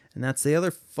shit. And that's the other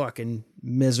fucking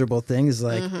miserable thing is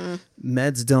like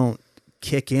meds don't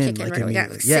kick in like right.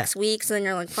 immediately. We got 6 weeks and then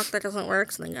you're like, fuck, that doesn't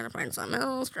work. So then you gotta find something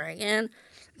else, try again.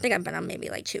 I think I've been on maybe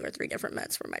like 2 or 3 different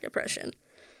meds for my depression.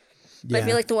 Yeah. I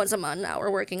feel like the ones I'm on now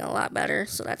are working a lot better,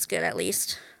 so that's good at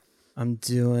least. I'm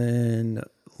doing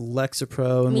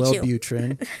Lexapro and Me too.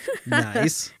 Wellbutrin.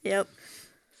 Nice. Yep.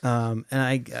 And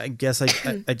I guess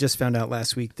I just found out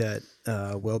last week that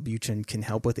Wellbutrin can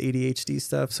help with ADHD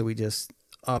stuff, so we just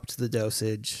upped the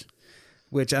dosage,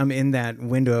 which I'm in that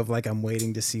window of like I'm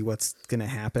waiting to see what's gonna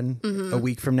happen a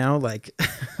week from now. Like,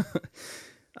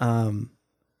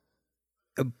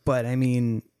 but I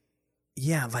mean,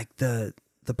 yeah, like the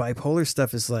bipolar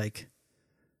stuff is like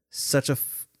such a.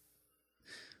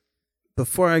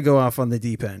 Before I go off on the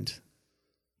deep end,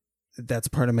 that's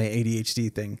part of my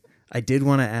ADHD thing. I did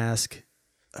want to ask,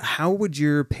 how would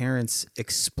your parents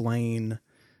explain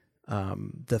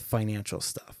the financial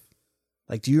stuff?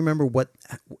 Like, do you remember what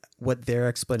their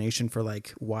explanation for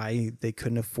like why they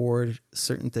couldn't afford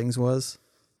certain things was?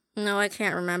 No, I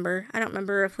can't remember. I don't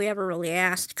remember if we ever really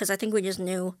asked, because I think we just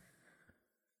knew.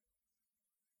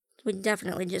 We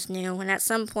definitely just knew. And at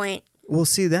some point, well,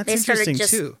 see, that's they started interesting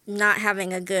just too. not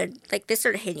having a good, like, they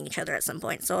started hating each other at some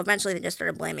point. So eventually they just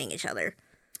started blaming each other.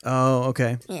 Oh,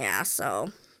 okay. Yeah,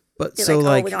 so. But They're so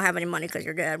like, oh, we don't have any money because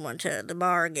your dad went to the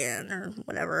bar again or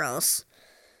whatever else.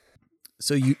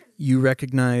 So you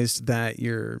recognized that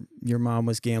your mom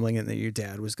was gambling and that your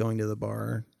dad was going to the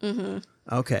bar? Mm-hmm.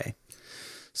 Okay.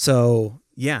 So,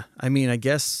 yeah, I mean, I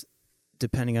guess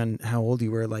depending on how old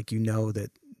you were, like, you know that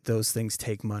those things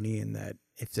take money, and that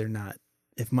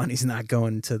if money's not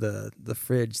going to the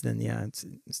fridge, then yeah, it's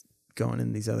going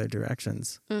in these other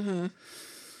directions. Mm-hmm.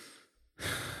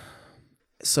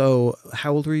 So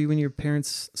how old were you when your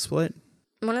parents split?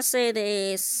 I want to say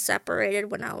they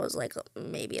separated when I was like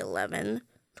maybe 11,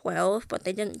 12, but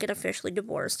they didn't get officially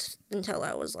divorced until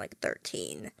I was like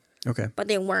 13. Okay. But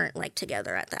they weren't like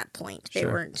together at that point. They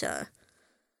Sure. weren't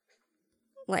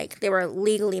like they were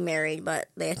legally married, but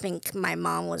I think my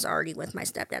mom was already with my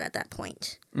stepdad at that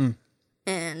point. Mm.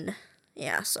 And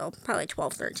yeah, so probably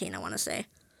 12, 13, I want to say.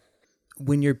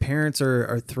 When your parents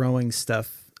are throwing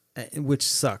stuff, which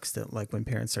sucks, that like when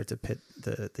parents start to pit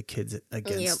the kids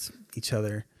against each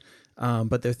other,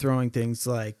 but they're throwing things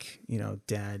like, you know,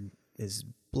 dad is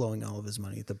blowing all of his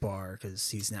money at the bar because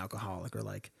he's an alcoholic, or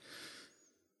like,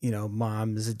 you know,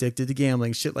 mom is addicted to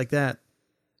gambling, shit like that.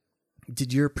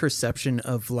 Did your perception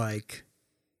of like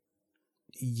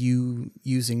you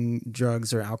using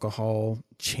drugs or alcohol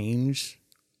change?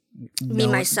 Me,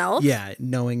 myself? Yeah,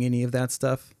 knowing any of that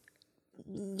stuff?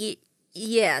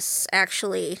 Yes,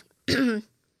 actually.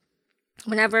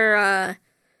 Whenever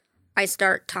I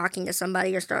start talking to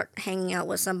somebody or start hanging out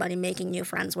with somebody, making new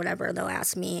friends, whatever, they'll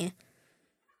ask me,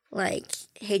 like,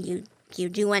 hey, do you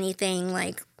do anything?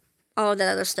 Like, all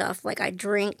that other stuff. Like, I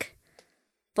drink,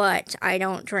 but I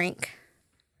don't drink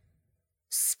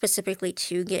specifically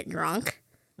to get drunk.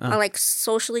 I like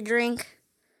socially drink,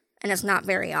 and it's not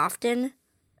very often.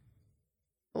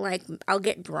 Like, I'll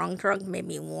get drunk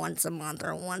maybe once a month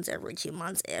or once every 2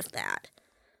 months, if that.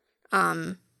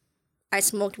 I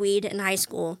smoked weed in high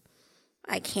school.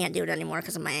 I can't do it anymore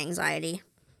because of my anxiety.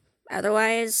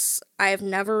 Otherwise, I've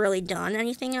never really done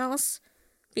anything else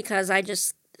because I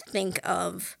just think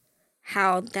of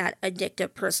how that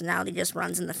addictive personality just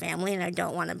runs in the family, and I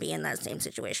don't want to be in that same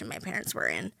situation my parents were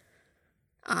in.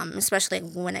 Especially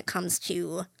when it comes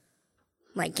to,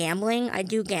 like, gambling. I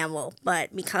do gamble,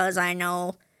 but because I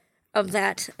know of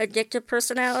that addictive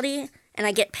personality, and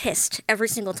I get pissed every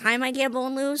single time I gamble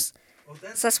and lose,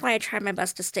 so that's why I try my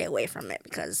best to stay away from it,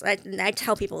 because I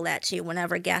tell people that, too,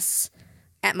 whenever guests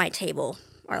at my table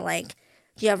are like,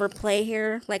 do you ever play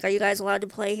here? Like, are you guys allowed to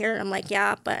play here? I'm like,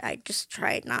 yeah, but I just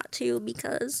try not to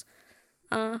because,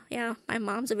 yeah, my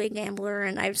mom's a big gambler,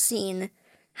 and I've seen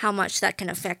how much that can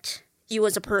affect you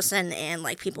as a person and,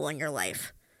 like, people in your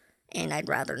life. And I'd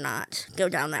rather not go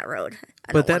down that road.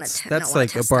 But that's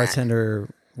like a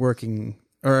bartender working,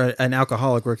 or an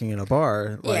alcoholic working in a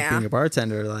bar, like being a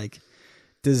bartender. Like,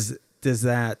 does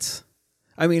that,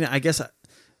 I mean, I guess,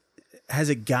 has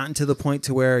it gotten to the point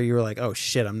to where you were like, oh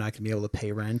shit, I'm not going to be able to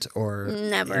pay rent or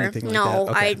never? Anything like No,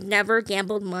 that? Okay. I never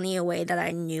gambled money away that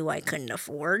I knew I couldn't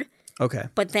afford. Okay.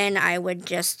 But then I would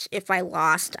just, if I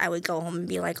lost, I would go home and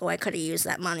be like, oh, I could have used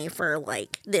that money for,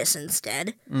 like, this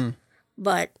instead.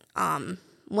 But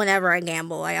whenever I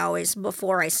gamble, I always,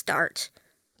 before I start,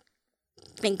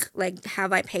 think, like,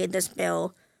 have I paid this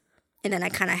bill? And then I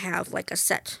kind of have, like, a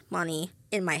set money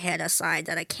in my head aside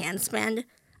that I can spend.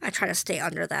 I try to stay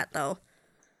under that, though.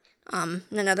 And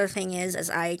another thing is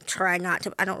I try not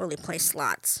to, I don't really play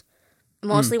slots.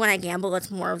 Mostly when I gamble,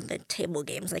 it's more of the table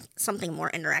games, like something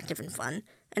more interactive and fun,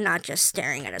 and not just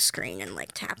staring at a screen and,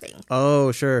 like, tapping.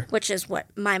 Oh, sure. Which is what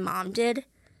my mom did,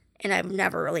 and I've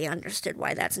never really understood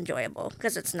why that's enjoyable,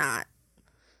 because it's not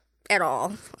at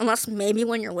all. Unless maybe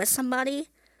when you're with somebody,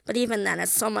 but even then,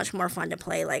 it's so much more fun to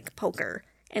play, like, poker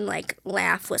and, like,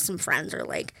 laugh with some friends or,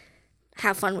 like,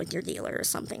 have fun with your dealer or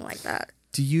something like that.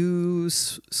 Do you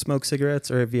smoke cigarettes,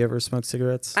 or have you ever smoked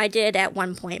cigarettes? I did at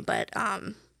one point, but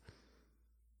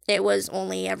it was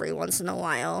only every once in a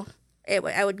while.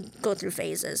 I would go through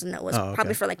phases, and it was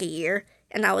probably for like a year,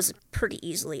 and I was pretty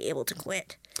easily able to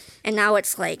quit. And now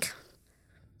it's like,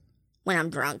 when I'm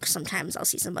drunk, sometimes I'll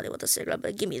see somebody with a cigarette,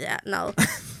 but give me that, and I'll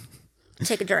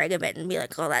take a drag of it and be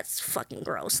like, oh, that's fucking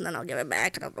gross, and then I'll give it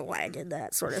back. I don't know why I did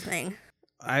that, sort of thing.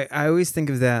 I always think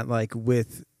of that, like,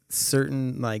 with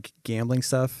certain, like, gambling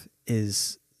stuff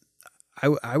is,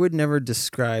 I would never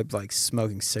describe, like,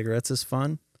 smoking cigarettes as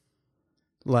fun.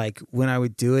 Like, when I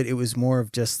would do it, it was more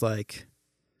of just like,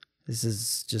 this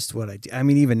is just what I do. I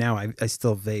mean, even now I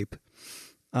still vape.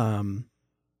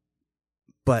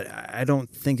 But I don't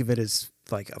think of it as,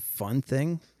 like, a fun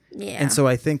thing. Yeah. And so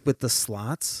I think with the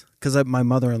slots, because my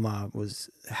mother-in-law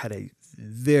had a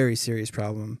very serious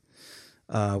problem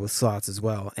with slots as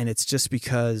well. And it's just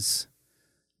because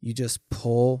you just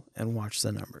pull and watch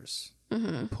the numbers.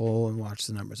 Mm-hmm. Pull and watch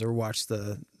the numbers, or watch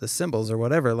the symbols or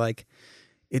whatever. Like,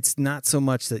 it's not so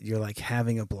much that you're, like,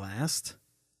 having a blast,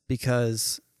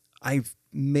 because I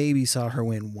maybe saw her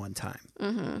win one time.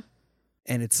 Mm-hmm.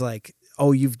 And it's like,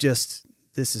 oh,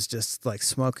 this is just like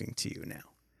smoking to you now.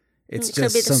 It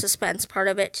could be the suspense part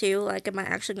of it too. Like, am I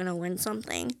actually going to win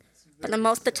something? But then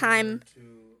most of the time, to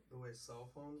the way cell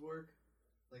phones work.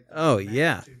 Like,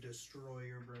 yeah. To destroy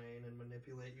your brain and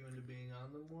manipulate you into being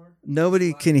on them more.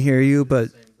 Nobody can hear you, but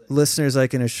listeners, I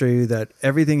can assure you that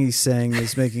everything he's saying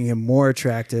is making him more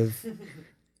attractive.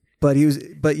 But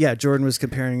yeah, Jordan was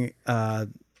comparing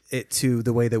it to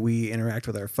the way that we interact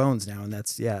with our phones now, and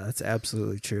that's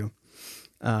absolutely true.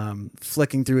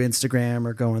 Flicking through Instagram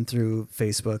or going through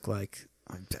Facebook, like,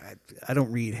 I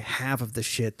don't read half of the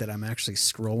shit that I'm actually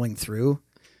scrolling through.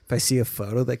 If I see a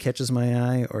photo that catches my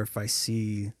eye, or if I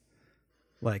see,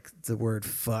 like, the word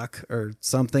fuck or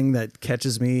something that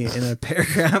catches me in a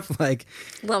paragraph, like...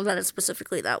 Love that it's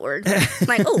specifically that word.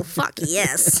 Like, oh, fuck,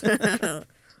 yes. Let's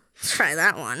try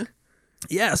that one.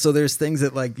 Yeah, so there's things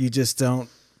that, like, you just don't...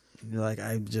 You're like,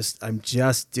 I'm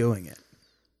just doing it.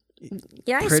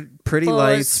 Yeah, pretty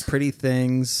lights, pretty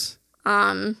things.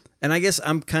 And I guess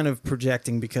I'm kind of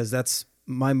projecting, because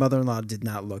my mother-in-law did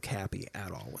not look happy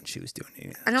at all when she was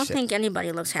doing it. I don't think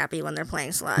anybody looks happy when they're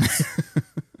playing slots.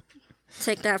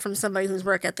 Take that from somebody who's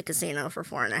worked at the casino for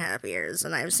 4.5 years,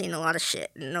 and I've seen a lot of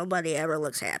shit, and nobody ever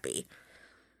looks happy.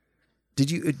 Do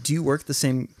you work the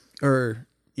same, or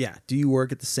yeah, do you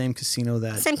work at the same casino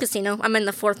Same casino. I'm in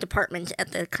the 4th department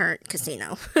at the current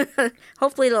casino.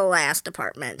 Hopefully the last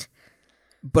department.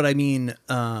 But I mean,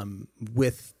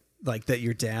 with like that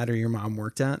your dad or your mom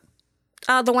worked at?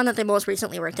 The one that they most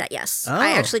recently worked at, yes. Oh. I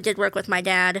actually did work with my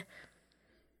dad.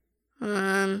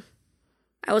 I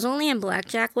was only in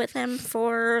blackjack with him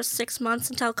for 6 months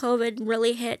until COVID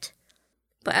really hit.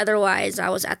 But otherwise, I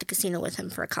was at the casino with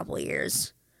him for a couple of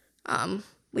years.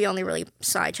 We only really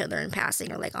saw each other in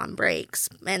passing or like on breaks.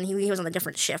 And he was on a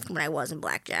different shift when I was in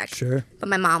blackjack. Sure. But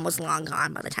my mom was long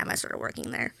gone by the time I started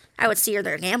working there. I would see her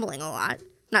there gambling a lot.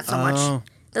 Not so much.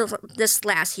 This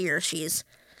last year,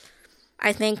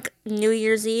 I think New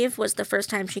Year's Eve was the first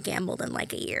time she gambled in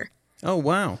like a year. Oh,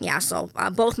 wow. Yeah, so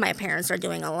both my parents are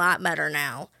doing a lot better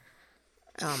now.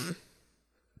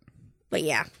 But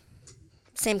yeah,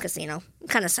 same casino. I'm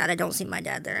kind of sad I don't see my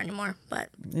dad there anymore, but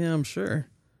Yeah, I'm sure.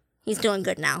 he's doing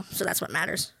good now, so that's what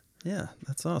matters. Yeah,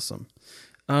 that's awesome.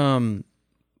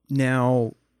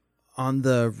 Now, on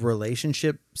the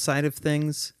relationship side of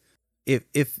things,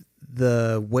 if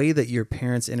the way that your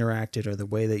parents interacted or the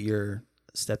way that your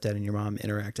stepdad and your mom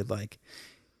interacted, like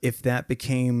if that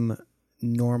became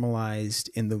normalized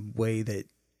in the way that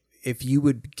if you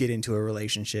would get into a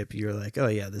relationship, you're like, oh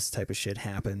yeah, this type of shit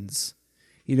happens.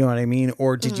 You know what I mean?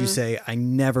 Or did you say, I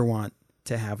never want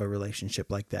to have a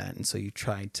relationship like that, and so you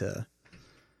tried to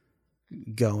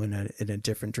go in a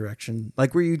different direction?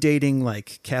 Like, were you dating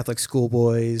like Catholic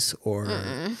schoolboys or?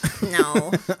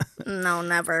 No, no,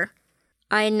 never.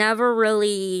 I never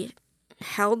really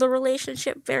held a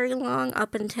relationship very long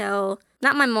up until,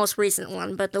 not my most recent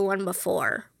one, but the one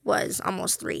before was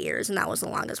almost 3 years, and that was the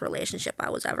longest relationship I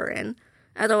was ever in.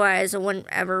 Otherwise, it wouldn't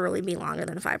ever really be longer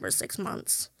than 5 or 6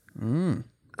 months.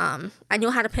 I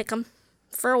knew how to pick them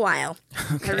for a while.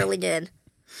 Okay. I really did.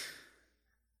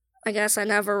 I guess I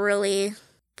never really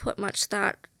put much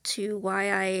thought to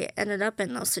why I ended up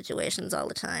in those situations all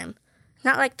the time.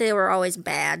 Not like they were always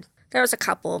bad. There was a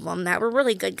couple of them that were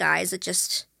really good guys. It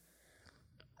just,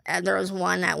 there was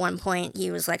one at one point,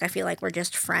 he was like, I feel like we're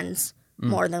just friends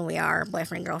more than we are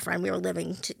boyfriend, girlfriend. We were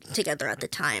living together at the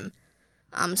time.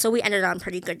 So we ended on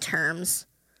pretty good terms.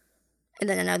 And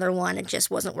then another one, it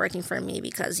just wasn't working for me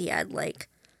because he had like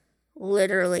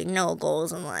literally no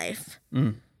goals in life.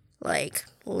 Like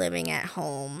living at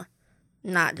home,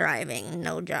 not driving,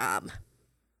 no job,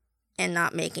 and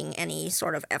not making any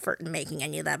sort of effort in making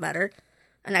any of that better.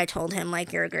 And I told him,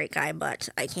 like, you're a great guy, but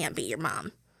I can't be your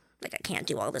mom. Like, I can't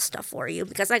do all this stuff for you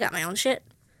because I got my own shit.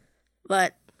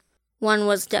 But one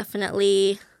was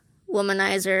definitely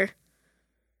womanizer,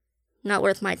 not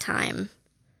worth my time.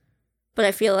 But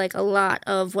I feel like a lot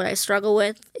of what I struggle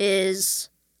with is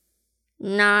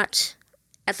not,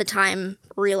 at the time,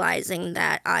 realizing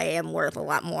that I am worth a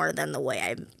lot more than the way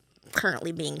I'm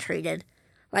currently being treated.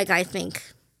 Like, I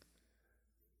think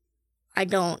I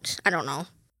don't know.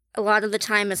 A lot of the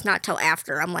time, it's not till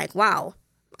after I'm like, wow,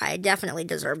 I definitely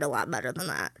deserved a lot better than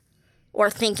that. Or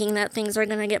thinking that things are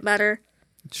going to get better.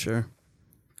 Sure.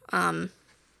 My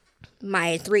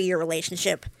 3-year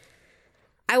relationship,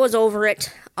 I was over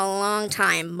it a long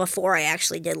time before I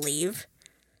actually did leave.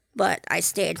 But I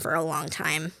stayed for a long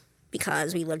time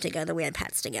because we lived together, we had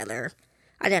pets together.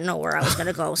 I didn't know where I was going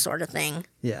to go, sort of thing.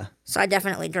 Yeah. So I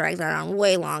definitely dragged that on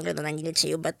way longer than I needed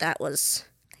to, but that was,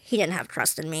 he didn't have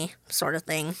trust in me, sort of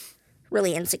thing.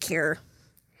 Really insecure.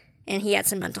 And he had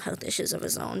some mental health issues of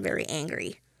his own, very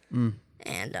angry.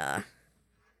 And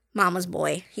mama's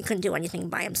boy, he couldn't do anything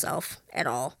by himself at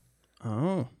all.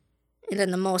 Oh. And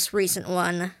then the most recent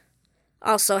one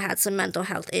also had some mental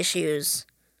health issues.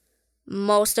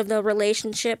 Most of the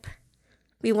relationship,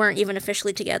 we weren't even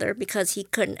officially together because he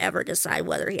couldn't ever decide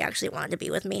whether he actually wanted to be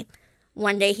with me.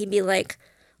 One day he'd be like,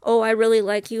 oh, I really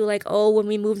like you. Like, oh, when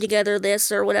we move together,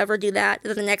 this or whatever, do that. And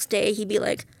then the next day he'd be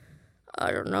like,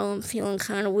 I don't know, I'm feeling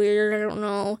kind of weird. I don't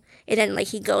know. And then, like,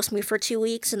 he'd ghost me for 2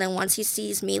 weeks. And then once he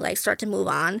sees me, like, start to move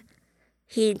on,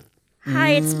 hello,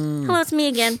 it's me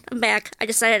again. I'm back. I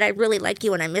decided I really liked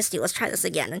you and I missed you. Let's try this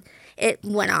again. And it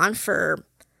went on for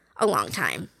a long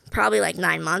time. Probably like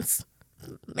 9 months.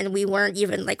 And we weren't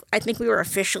even, like, I think we were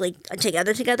officially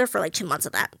together for like 2 months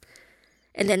of that.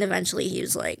 And then eventually he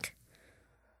was like,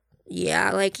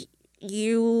 yeah, like,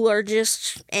 you are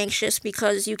just anxious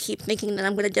because you keep thinking that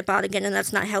I'm going to dip out again and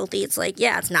that's not healthy. It's like,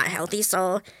 yeah, it's not healthy.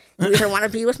 So you either want to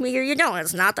be with me or you don't.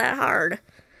 It's not that hard.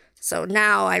 So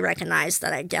now I recognize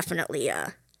that I definitely,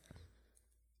 I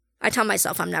tell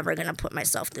myself I'm never going to put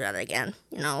myself through that again,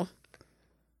 you know?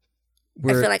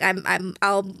 I feel like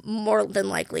I'll more than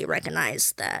likely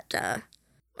recognize that,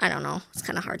 I don't know, it's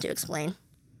kind of hard to explain.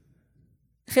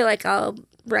 I feel like I'll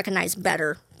recognize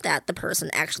better that the person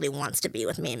actually wants to be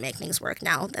with me and make things work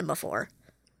now than before.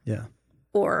 Yeah.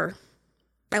 Or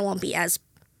I won't be as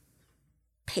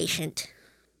patient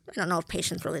I don't know if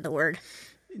patient's really the word.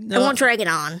 No, I won't drag it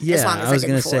on yeah, as long as I was did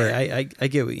gonna before. say I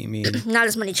get what you mean. Not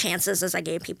as many chances as I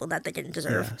gave people that they didn't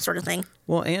deserve, Yeah. sort of thing.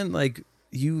 Well, and like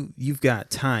you've got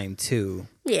time too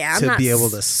Yeah, I'm to not be able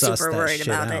to suss super that worried shit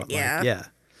about out. it. Yeah. Like, yeah.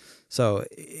 So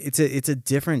it's a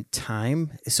different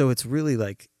time. So it's really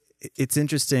like it's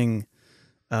interesting.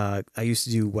 I used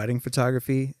to do wedding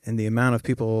photography, and the amount of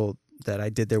people that I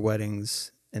did their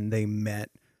weddings and they met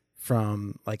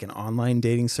from like an online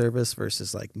dating service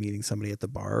versus like meeting somebody at the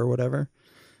bar or whatever,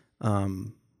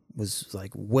 was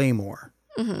like way more.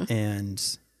 Mm-hmm.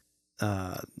 And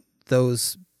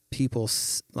those people,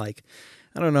 like,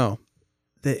 I don't know,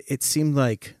 that it seemed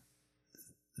like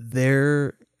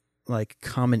their like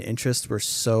common interests were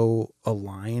so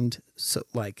aligned, so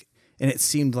like, and it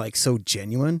seemed like so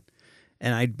genuine.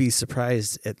 And I'd be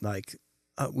surprised at like,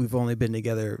 we've only been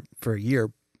together for a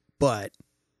year, but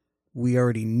we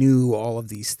already knew all of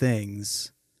these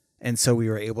things. And so we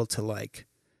were able to like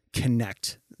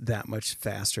connect that much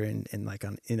faster and like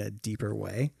in a deeper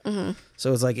way. Mm-hmm.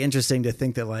 So it's like interesting to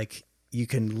think that like you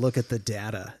can look at the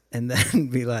data and then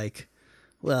be like,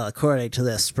 well, according to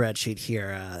this spreadsheet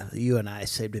here, you and I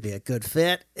seem to be a good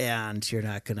fit and you're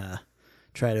not going to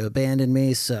try to abandon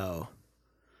me. So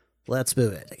let's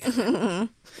move it together.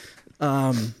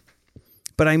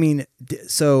 But I mean,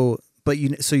 so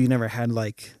you never had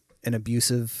like an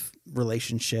abusive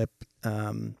relationship?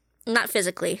 Not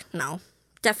physically, no.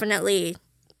 Definitely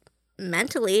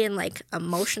mentally and like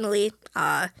emotionally.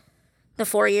 The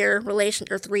 4-year relation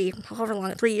or 3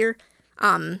 year,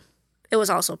 it was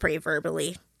also pretty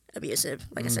verbally abusive.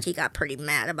 Like I said, he got pretty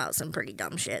mad about some pretty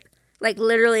dumb shit. Like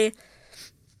literally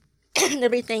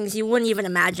there'd be things you wouldn't even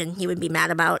imagine he would be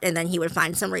mad about, and then he would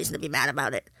find some reason to be mad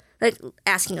about it. Like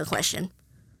asking a question.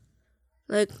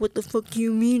 Like, what the fuck do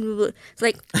you mean? It's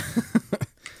like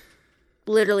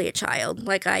literally a child.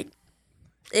 Like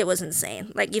it was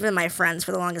insane. Like even my friends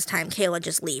for the longest time, Kayla,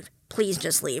 just leave. Please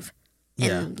just leave. And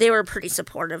Yeah. they were pretty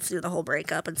supportive through the whole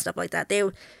breakup and stuff like that.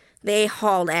 They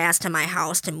hauled ass to my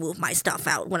house to move my stuff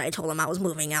out when I told them I was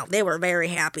moving out. They were very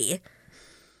happy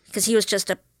because he was just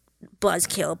a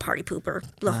buzzkill party pooper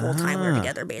the whole time we were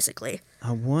together, basically.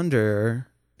 I wonder,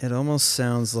 it almost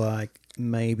sounds like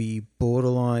maybe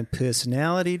borderline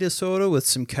personality disorder with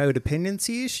some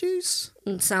codependency issues.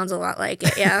 It sounds a lot like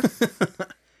it, yeah.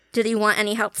 Did he want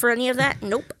any help for any of that?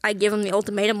 Nope. I give him the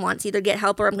ultimatum once. Either get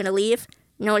help or I'm going to leave.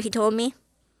 You know what he told me?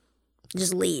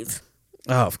 Just leave.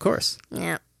 Oh, of course.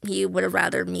 Yeah. He would have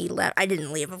rather me left. I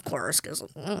didn't leave, of course, because...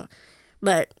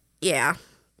 But, yeah.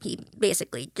 He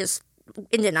basically just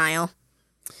in denial.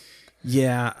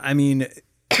 Yeah, I mean,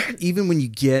 even when you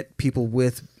get people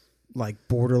with like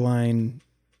borderline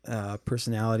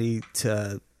personality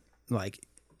to like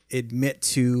admit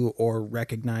to or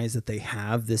recognize that they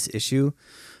have this issue,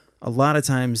 a lot of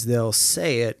times they'll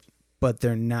say it, but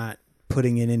they're not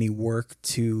putting in any work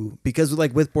to, because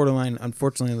like with borderline,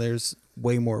 unfortunately, there's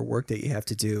way more work that you have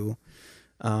to do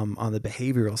on the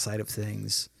behavioral side of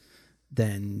things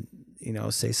than, you know,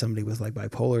 say somebody with like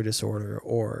bipolar disorder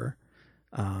or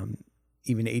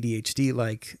even ADHD.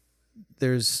 Like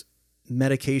there's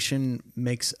medication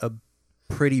makes a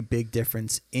pretty big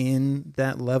difference in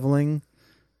that leveling.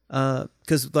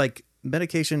 'Cause like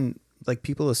medication, like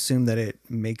people assume that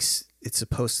it's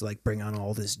supposed to like bring on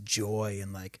all this joy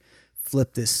and like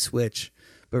flip this switch,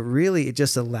 but really it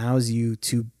just allows you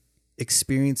to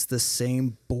experience the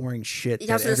same boring shit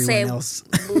that everyone else.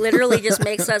 Literally just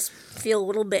makes us feel a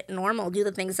little bit normal, do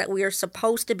the things that we are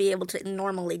supposed to be able to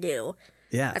normally do.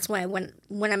 Yeah. That's why when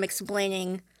I'm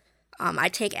explaining, I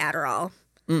take Adderall,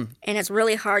 and it's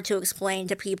really hard to explain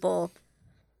to people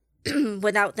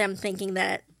without them thinking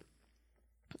that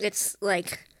it's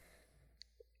like,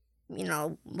 you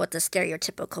know, what the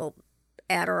stereotypical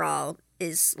Adderall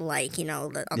is like, you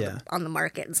know, on the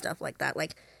market and stuff like that.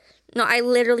 Like, no,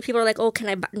 people are like, oh, can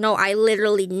I buy? No, I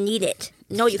literally need it.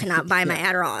 No, you cannot buy my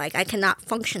Adderall. Like, I cannot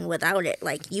function without it.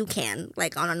 Like, you can,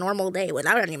 like, on a normal day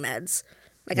without any meds.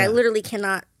 Like, I literally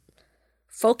cannot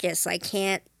focus. I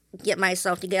can't get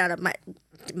myself to get out of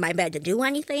my bed to do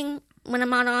anything when I'm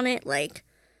not on it. Like,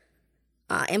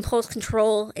 impulse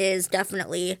control is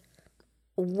definitely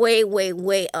way, way,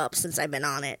 way up since I've been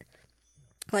on it.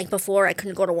 Like, before, I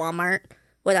couldn't go to Walmart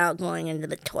without going into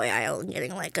the toy aisle and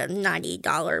getting like a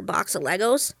 $90 box of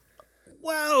Legos.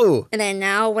 Whoa! And then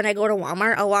now when I go to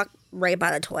Walmart, I'll walk right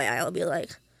by the toy aisle and be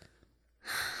like,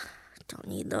 don't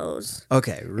need those.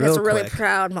 Okay, real It's a really quick.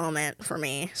 proud moment for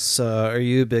me. So, are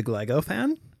you a big Lego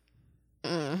fan?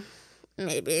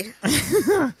 Maybe.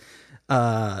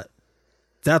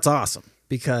 That's awesome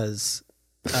because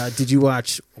did you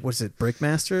watch, was it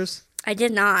Brickmasters? I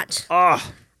did not.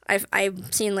 Oh,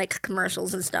 I've seen like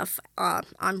commercials and stuff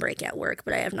on break at work,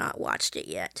 but I have not watched it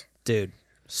yet. Dude,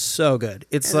 so good.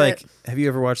 It's Is like, it? have you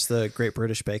ever watched the Great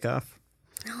British Bake Off?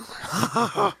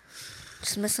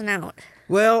 Just missing out.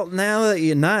 Well, now that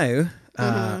you know,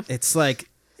 it's like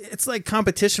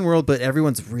competition world, but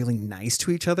everyone's really nice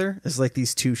to each other. It's like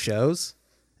these two shows,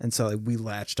 and so like, we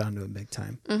latched onto it big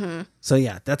time. Mm-hmm. So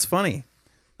yeah, that's funny.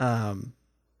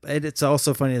 It's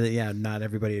also funny that not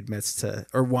everybody admits to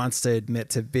or wants to admit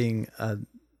to being a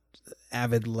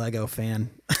avid Lego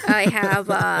fan. I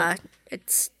have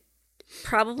it's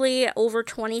probably over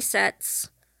 20 sets.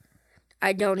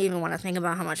 I don't even want to think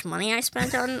about how much money I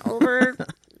spent on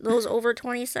those over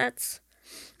 20 sets.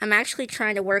 I'm actually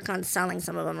trying to work on selling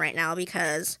some of them right now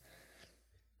because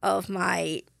of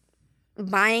my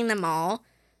buying them all.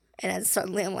 And then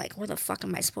suddenly I'm like, where the fuck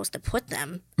am I supposed to put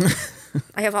them?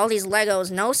 I have all these Legos,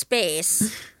 no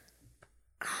space.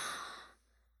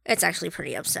 It's actually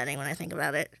pretty upsetting when I think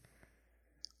about it.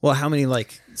 Well, how many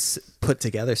like put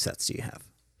together sets do you have?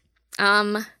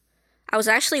 I was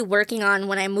actually working on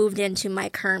when I moved into my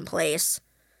current place.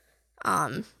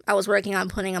 I was working on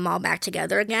putting them all back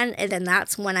together again, and then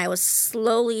that's when I was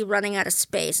slowly running out of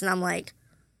space, and I'm like,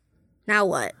 now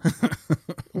what?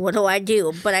 What do I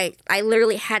do? But I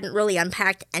literally hadn't really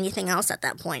unpacked anything else at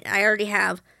that point. I already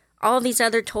have all these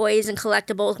other toys and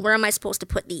collectibles. Where am I supposed to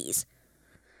put these?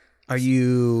 Are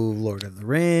you Lord of the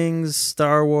Rings,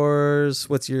 Star Wars?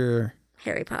 What's your...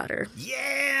 Harry Potter.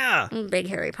 Yeah! I'm a big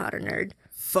Harry Potter nerd.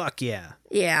 Fuck yeah.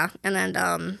 Yeah, and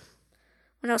then,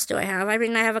 what else do I have? I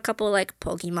mean, I have a couple, like,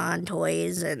 Pokemon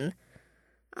toys, and,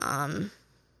 trying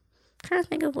to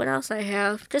think of what else I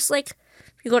have. Just, like,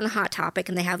 if you go to Hot Topic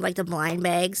and they have, like, the blind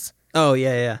bags. Oh,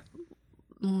 yeah.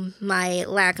 My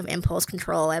lack of impulse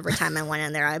control, every time I went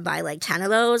in there, I'd buy, like, 10 of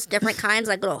those, different kinds,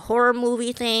 like, little horror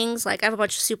movie things. Like, I have a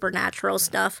bunch of Supernatural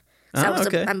stuff. So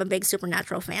okay. I'm a big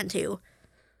Supernatural fan, too.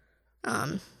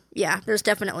 Yeah, there's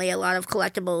definitely a lot of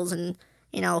collectibles and,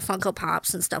 Funko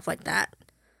Pops and stuff like that.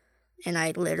 And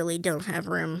I literally don't have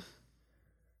room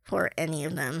for any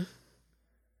of them.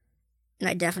 And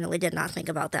I definitely did not think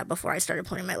about that before I started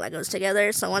putting my Legos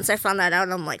together. So once I found that out,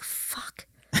 I'm like, fuck.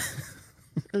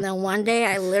 And then one day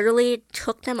I literally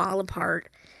took them all apart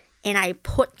and I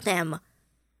put them,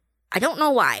 I don't know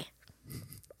why,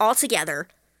 all together,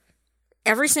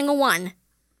 every single one,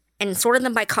 and sorted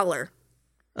them by color.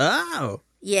 Oh.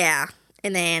 Yeah.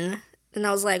 And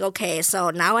I was like, okay, so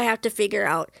now I have to figure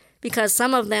out, because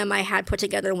some of them I had put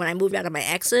together when I moved out of my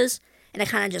ex's, and I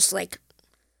kind of just like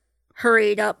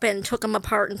hurried up and took them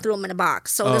apart and threw them in a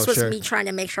box. So this was sure. me trying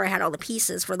to make sure I had all the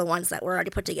pieces for the ones that were already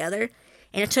put together,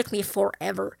 and it took me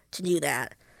forever to do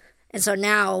that. And so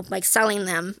now, like, selling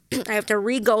them, I have to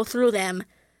re-go through them,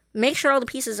 make sure all the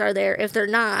pieces are there. If they're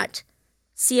not,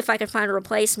 see if I can find a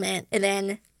replacement, and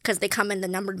then, because they come in the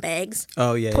numbered bags.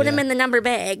 Oh, yeah. Put them in the number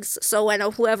bags, so when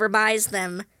whoever buys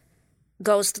them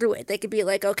goes through it, they could be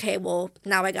like, okay, well,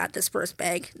 now I got this first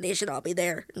bag. They should all be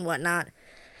there and whatnot.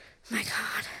 My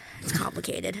God, it's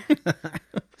complicated.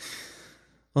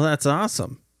 Well, that's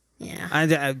awesome. Yeah.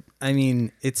 I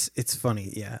mean, it's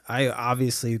funny. Yeah. I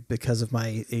obviously, because of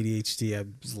my ADHD, I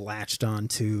was latched on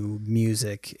to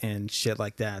music and shit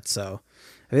like that. So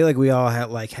I feel like we all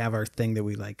have our thing that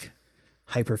we like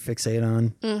hyper fixate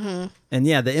on. Mm-hmm. And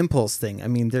yeah, the impulse thing. I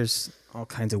mean, there's all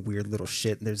kinds of weird little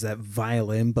shit. There's that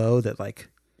violin bow that like...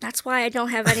 That's why I don't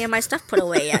have any of my stuff put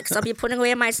away yet, because I'll be putting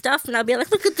away my stuff and I'll be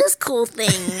like, look at this cool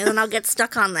thing. And then I'll get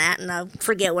stuck on that and I'll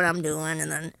forget what I'm doing.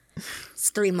 And then it's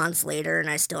 3 months later and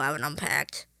I still haven't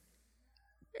unpacked.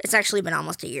 It's actually been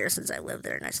almost a year since I lived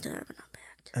there and I still haven't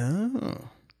unpacked. Oh.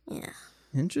 Yeah.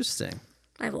 Interesting.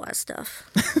 I have a lot of stuff.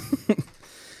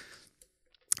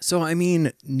 So, I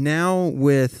mean, now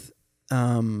with,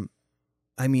 I remember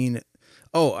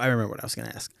what I was going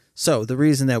to ask. So, the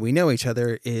reason that we know each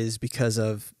other is because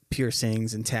of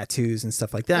piercings and tattoos and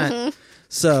stuff like that. Mm-hmm.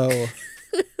 So,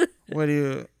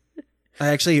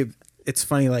 it's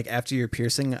funny, like, after your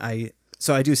piercing, I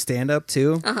do stand-up,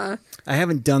 too. Uh-huh. I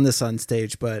haven't done this on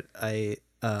stage, but I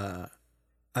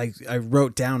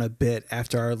wrote down a bit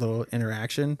after our little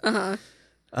interaction.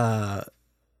 Uh-huh.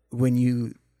 When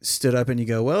you stood up and you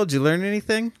go, well, did you learn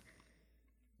anything?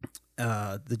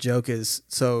 The joke is,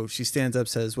 so she stands up,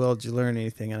 says, well, did you learn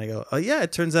anything? And I go, oh yeah,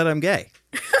 it turns out I'm gay.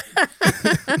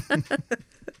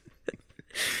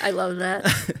 I love that.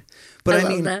 But I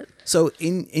love mean, that. So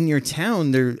in your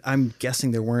town, I'm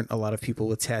guessing there weren't a lot of people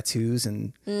with tattoos,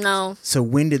 and no. So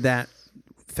when did that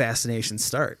fascination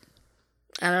start?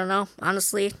 I don't know,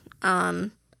 honestly. I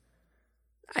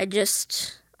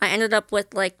ended up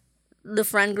with like the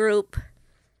friend group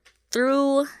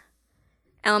through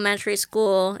elementary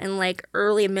school and like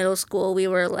early middle school, we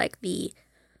were like the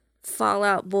Fall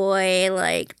Out Boy,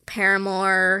 like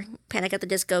Paramore, Panic at the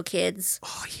Disco kids.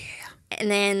 Oh yeah.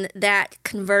 And then that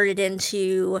converted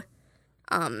into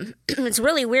it's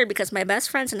really weird because my best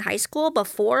friends in high school,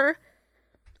 before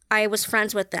I was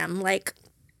friends with them, like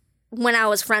when I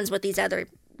was friends with these other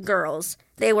girls,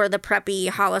 they were the preppy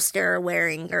Hollister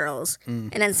wearing girls.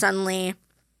 And then suddenly,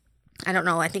 I don't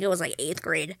know, I think it was like 8th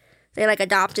grade, they like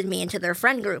adopted me into their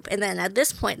friend group. And then at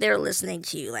this point, they were listening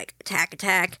to like Attack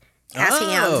Attack, Asking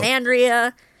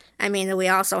Alexandria. I mean, we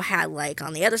also had like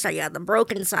on the other side, you had the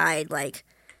Broken Side, like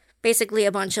basically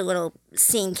a bunch of little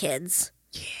scene kids.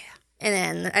 Yeah. And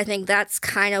then I think that's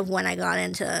kind of when I got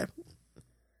into,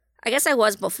 I guess I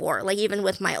was before, like even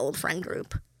with my old friend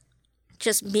group,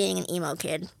 just being an emo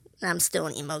kid. And I'm still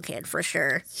an emo kid for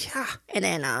sure. Yeah. And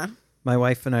then, My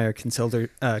wife and I are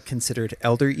considered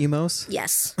elder emos.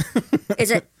 yes.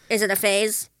 Is it a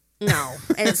phase? No,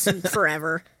 it's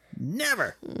forever.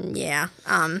 Never. Yeah.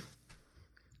 And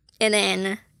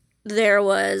then we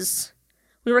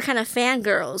were kind of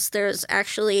fangirls. There's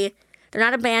actually, they're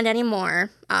not a band anymore.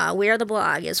 We Are the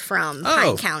Blog is from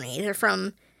Pine County. They're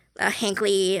from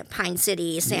Hinckley, Pine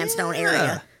City, Sandstone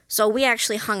area. So we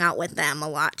actually hung out with them a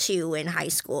lot too in high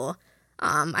school.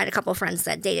 I had a couple friends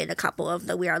that dated a couple of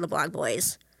the We Are the Blog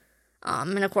boys.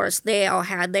 And of course, they all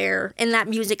had in that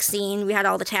music scene, we had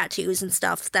all the tattoos and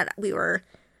stuff that we were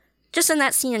just in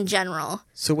that scene in general.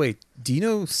 So wait, do you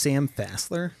know Sam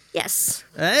Fassler? Yes.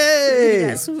 Hey!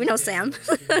 Yes, we know Sam.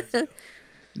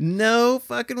 No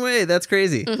fucking way. That's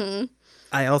crazy. Mm-hmm.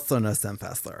 I also know Sam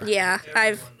Fassler. Yeah,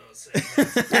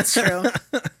 that's true.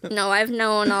 No, I've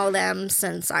known all them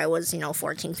since I was,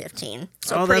 14, 15.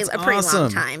 So that's a pretty long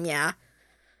awesome. time, yeah.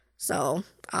 So,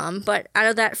 but out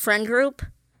of that friend group,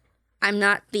 I'm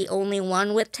not the only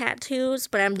one with tattoos,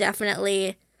 but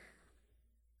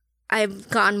I've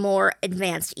gone more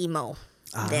advanced emo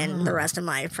than the rest of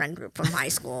my friend group from high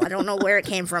school. I don't know where it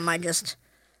came from. I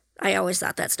always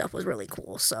thought that stuff was really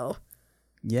cool. So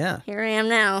Yeah. here I am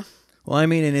now. Well, I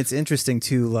mean, and it's interesting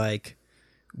too, like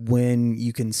when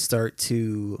you can start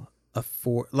to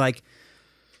afford, like,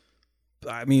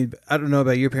 I mean, I don't know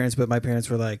about your parents, but my parents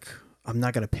were like, I'm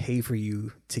not going to pay for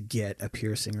you to get a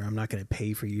piercing, or I'm not going to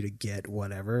pay for you to get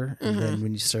whatever. And then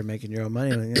when you start making your own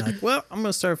money, you're like, well, I'm going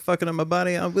to start fucking up my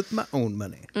body with my own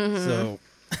money. So,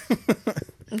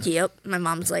 Yep. My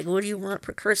mom's like, what do you want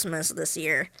for Christmas this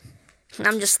year? And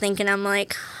I'm just thinking, I'm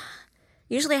like,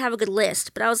 usually I have a good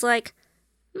list, but I was like,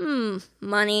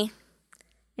 money,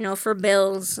 for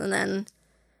bills. And then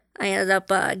I ended up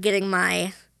getting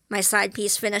my side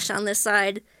piece finished on this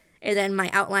side, and then my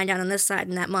outline down on this side,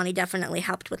 and that money definitely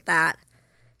helped with that.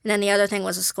 And then the other thing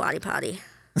was a squatty potty.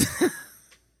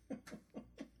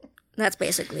 That's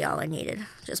basically all I needed.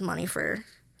 Just money for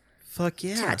fuck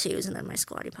yeah. tattoos and then my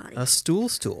squatty potty. A stool.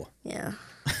 Yeah.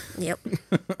 Yep.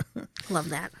 Love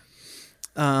that.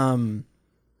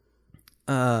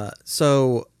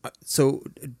 So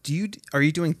are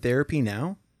you doing therapy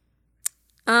now?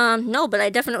 No, but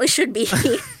I definitely should be.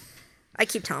 I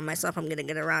keep telling myself I'm going to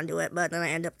get around to it, but then I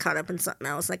end up caught up in something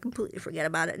else. I completely forget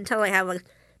about it until I have a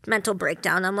mental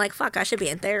breakdown. I'm like, fuck, I should be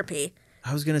in therapy.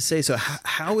 I was going to say, so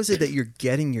how is it that you're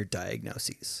getting your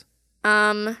diagnoses?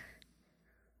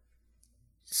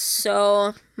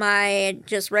 So my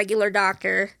just regular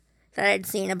doctor that I'd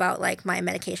seen about like my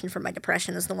medication for my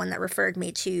depression is the one that referred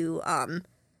me to, I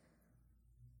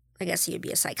guess he'd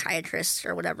be a psychiatrist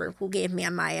or whatever, who gave me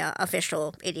my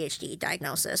official ADHD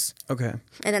diagnosis. Okay.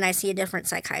 And then I see a different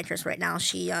psychiatrist right now.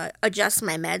 She adjusts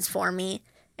my meds for me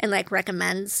and like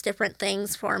recommends different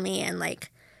things for me. And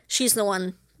like, she's the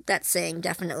one that's saying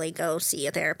definitely go see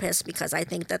a therapist, because I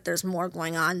think that there's more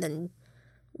going on than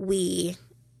we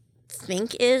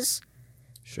think is.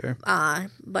 Sure.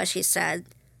 But she said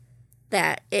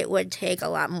that it would take a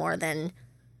lot more than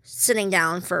sitting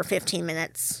down for 15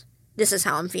 minutes. This is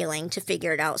how I'm feeling, to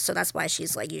figure it out. So that's why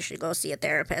she's like, you should go see a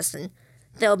therapist, and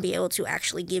they'll be able to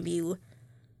actually give you,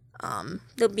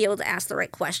 they'll be able to ask the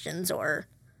right questions or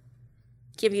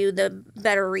give you the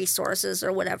better resources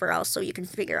or whatever else, so you can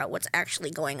figure out what's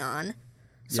actually going on,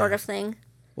 sort of thing.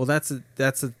 Well, that's the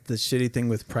shitty thing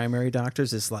with primary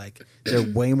doctors is like they're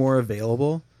way more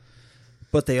available,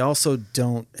 but they also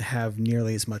don't have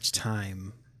nearly as much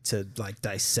time to like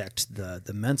dissect the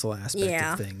mental aspect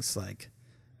of things. Like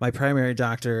my primary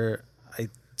doctor, I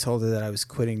told her that I was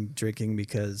quitting drinking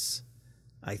because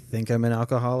I think I'm an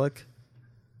alcoholic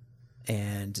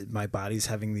and my body's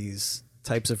having these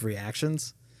types of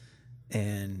reactions.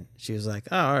 And she was like,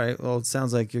 oh, all right, well, it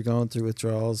sounds like you're going through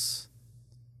withdrawals.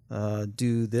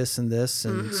 Do this and this,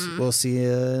 and we'll see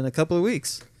you in a couple of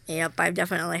weeks. Yep, I've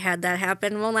definitely had that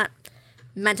happen. Well, not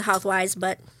mental health wise,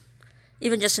 but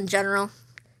even just in general.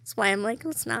 That's why I'm like,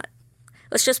 let's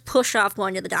just push off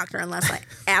going to the doctor unless I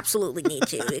absolutely need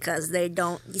to, because they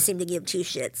don't seem to give two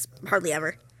shits hardly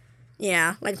ever.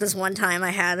 Yeah, like this one time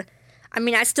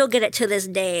I still get it to this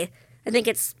day. I think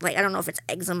it's like, I don't know if it's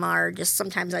eczema or just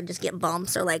sometimes I just get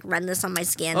bumps or like redness on my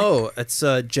skin. Oh, it's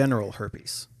general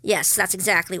herpes. Yes, that's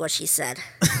exactly what she said.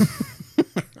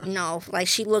 No, like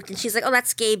she looked and she's like, oh, that's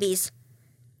scabies.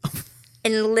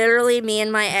 And literally me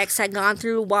and my ex had gone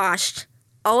through, washed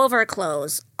all of our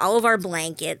clothes, all of our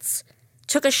blankets,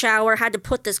 took a shower, had to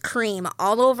put this cream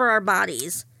all over our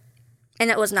bodies. And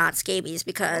it was not scabies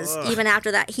because even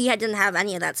after that, he didn't have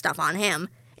any of that stuff on him.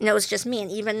 And it was just me.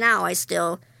 And even now, it's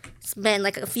been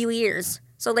like a few years.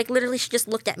 So like literally she just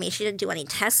looked at me. She didn't do any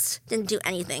tests, didn't do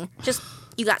anything. Just,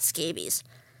 you got scabies.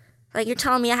 Like, you're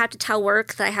telling me I have to tell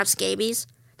work that I have scabies?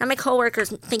 Now my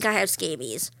coworkers think I have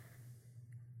scabies.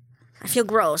 I feel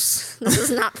gross. This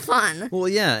is not fun. Well,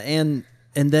 yeah, and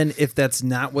then if that's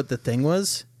not what the thing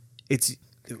was, it's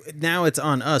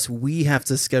on us. We have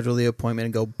to schedule the appointment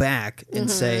and go back and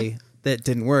say that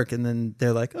didn't work, and then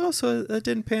they're like, "Oh, so that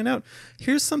didn't pan out.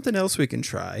 Here's something else we can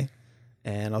try."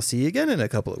 And I'll see you again in a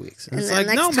couple of weeks. And it's like,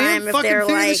 no, man, fucking figure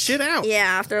this shit out.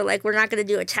 Yeah, if they're like, we're not going to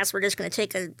do a test, we're just going to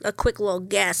take a quick little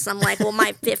guess. I'm like, well,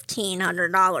 my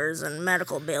 $1,500 in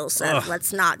medical bill says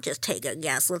let's not just take a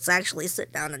guess. Let's actually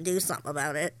sit down and do something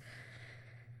about it.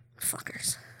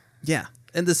 Fuckers. Yeah,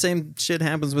 and the same shit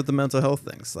happens with the mental health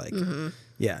things. Like,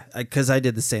 yeah, because I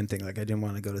did the same thing. Like, I didn't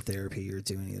want to go to therapy or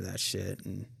do any of that shit,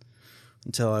 and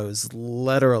until I was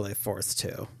literally forced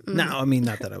to. No, I mean,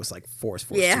 not that I was like forced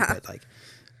to, but like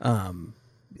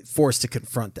forced to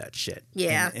confront that shit.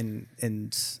 Yeah. And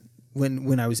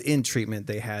when I was in treatment,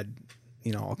 they had,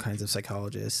 all kinds of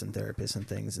psychologists and therapists and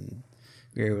things, and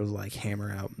we were able to like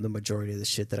hammer out the majority of the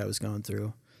shit that I was going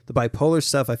through. The bipolar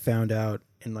stuff I found out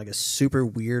in like a super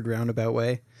weird roundabout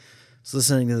way. I was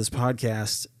listening to this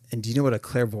podcast, and do you know what a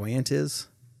clairvoyant is?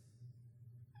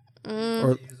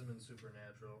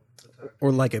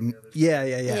 Or like a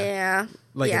Yeah.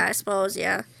 Like I suppose,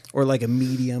 yeah. Or like a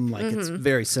medium, like it's a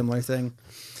very similar thing.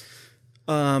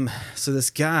 So this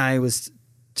guy was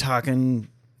talking,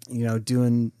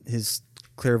 doing his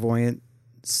clairvoyant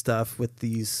stuff with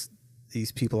these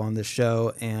people on this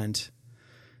show, and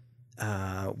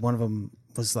one of them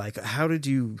was like, "How did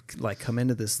you like come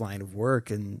into this line of work?"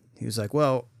 And he was like,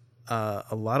 "Well,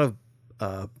 a lot of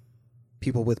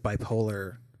people with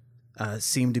bipolar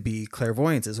seem to be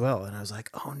clairvoyants as well." And I was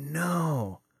like, "Oh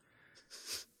no,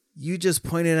 you just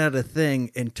pointed out a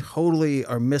thing and totally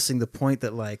are missing the point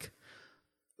that like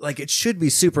it should be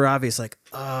super obvious. Like,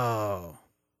 oh,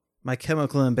 my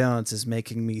chemical imbalance is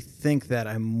making me think that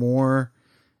I'm more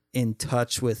in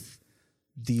touch with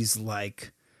these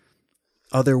like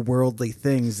otherworldly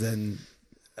things than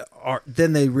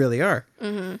they really are."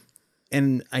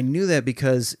 And I knew that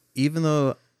because even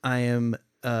though I am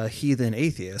a heathen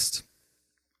atheist,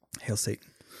 hail Satan,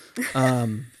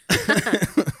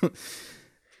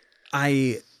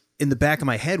 I, in the back of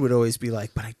my head, would always be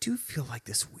like, but I do feel like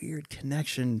this weird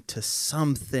connection to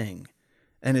something.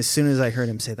 And as soon as I heard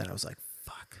him say that, I was like,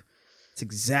 fuck, it's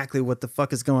exactly what the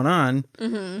fuck is going on.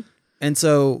 And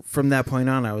so from that point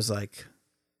on, I was like,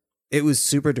 it was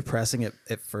super depressing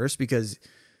at first because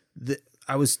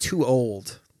I was too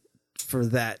old for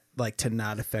that, like, to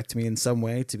not affect me in some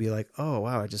way, to be like, oh,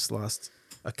 wow, I just lost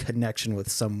a connection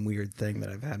with some weird thing that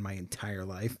I've had my entire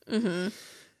life.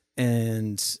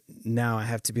 And now I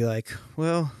have to be like,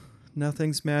 well,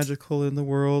 nothing's magical in the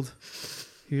world.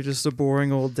 You're just a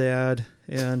boring old dad.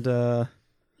 And I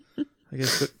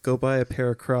guess go buy a pair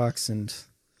of Crocs and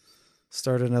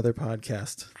start another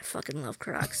podcast. I fucking love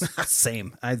Crocs.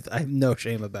 Same. I have no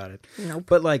shame about it. Nope.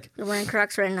 But like, you're wearing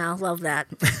Crocs right now. Love that.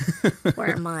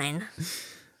 Wearing mine.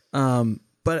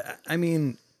 But I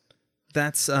mean,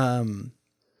 that's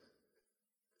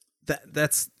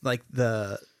that's like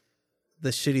the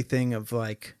shitty thing of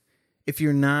like, if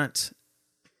you're not,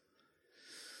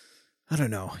 I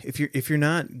don't know, if you're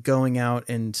not going out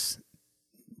and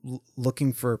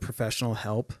looking for professional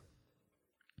help,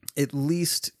 at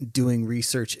least doing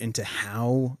research into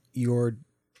how your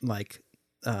like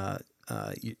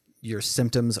your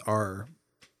symptoms are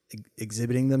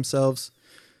exhibiting themselves,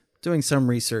 doing some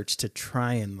research to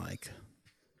try and like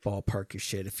ballpark your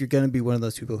shit. If you're going to be one of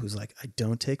those people who's like, I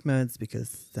don't take meds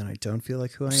because then I don't feel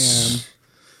like who I am.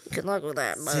 Good luck with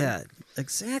that, bud. Yeah,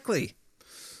 exactly.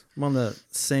 I'm on the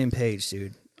same page,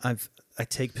 dude. I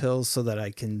take pills so that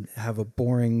I can have a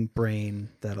boring brain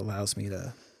that allows me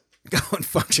to go and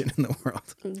function in the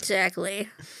world. Exactly.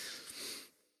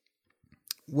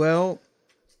 Well,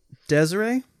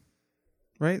 Desiree,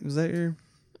 right? Was that your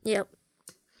Yep.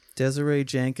 Desiree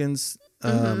Jenkins?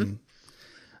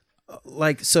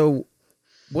 So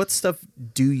what stuff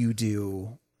do you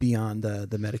do beyond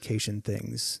the medication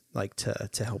things, like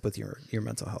to help with your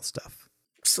mental health stuff?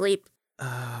 Sleep.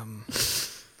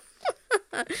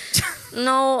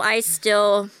 No, I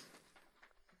still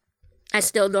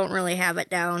don't really have it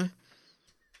down.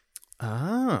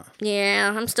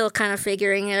 Yeah, I'm still kind of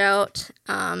figuring it out.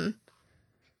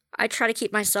 I try to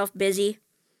keep myself busy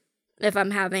if I'm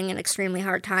having an extremely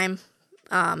hard time.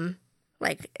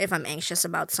 Like if I'm anxious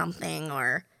about something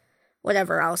or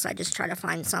whatever else, I just try to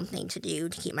find something to do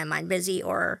to keep my mind busy,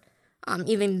 or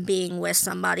even being with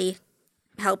somebody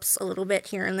helps a little bit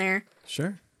here and there.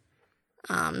 Sure.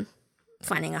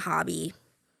 Finding a hobby,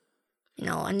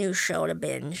 a new show to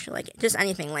binge, like just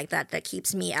anything like that that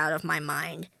keeps me out of my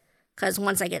mind. Because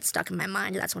once I get stuck in my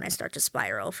mind, that's when I start to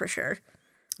spiral for sure.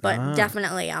 But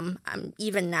definitely, I'm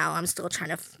even now, I'm still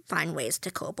trying to find ways to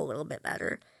cope a little bit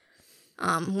better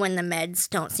when the meds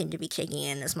don't seem to be kicking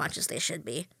in as much as they should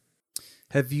be.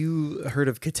 Have you heard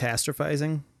of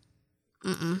catastrophizing?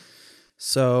 Mm-mm.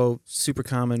 So super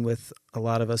common with a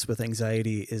lot of us with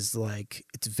anxiety is like,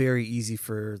 it's very easy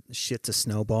for shit to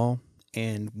snowball,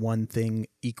 and one thing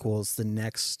equals the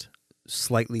next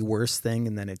slightly worse thing,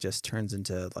 and then it just turns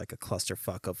into like a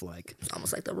clusterfuck of like, It's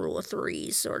almost like the rule of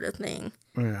threes sort of thing.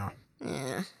 yeah.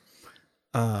 Yeah.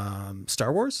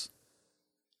 Star Wars?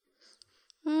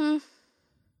 Mm.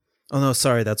 Oh no,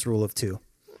 sorry, that's rule of two.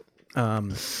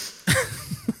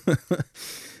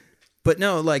 But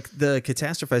no, like the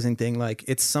catastrophizing thing, like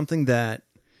it's something that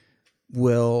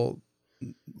will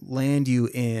land you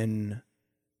in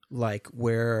like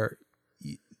where,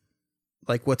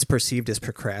 like what's perceived as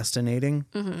procrastinating.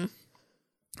 Mm-hmm.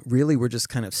 Really, we're just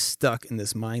kind of stuck in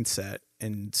this mindset.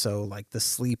 And so like the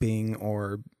sleeping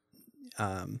or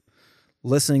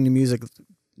listening to music,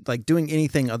 like doing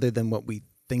anything other than what we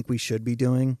think we should be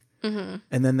doing. Mm-hmm.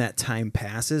 And then that time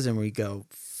passes and we go,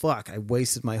 fuck, I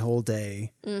wasted my whole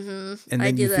day. Mm-hmm. And I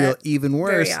then do you that feel even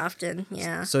worse. very often,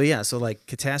 yeah. So like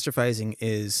catastrophizing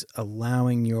is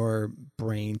allowing your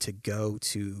brain to go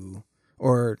to,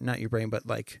 or not your brain, but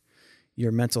like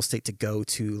your mental state to go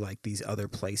to like these other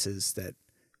places that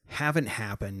haven't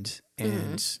happened.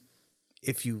 And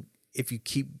if you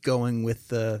keep going with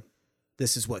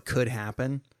this is what could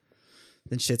happen,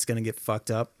 then shit's going to get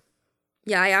fucked up.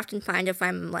 Yeah, I often find if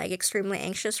I'm like extremely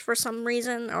anxious for some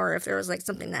reason, or if there was like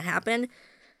something that happened,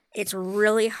 it's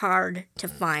really hard to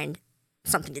find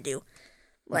something to do.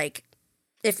 Like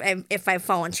if I've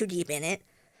fallen too deep in it,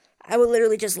 I would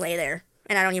literally just lay there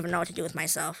and I don't even know what to do with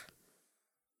myself.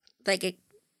 Like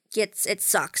it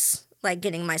sucks like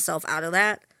getting myself out of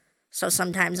that. So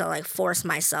sometimes I'll like force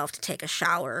myself to take a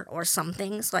shower or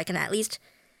something so I can at least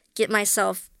get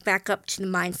myself back up to the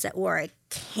mindset where I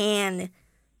can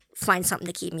find something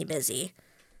to keep me busy.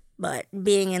 But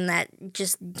being in that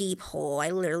just deep hole, I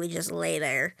literally just lay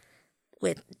there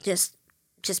with just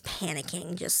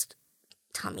panicking, just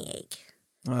tummy ache.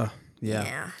 Oh,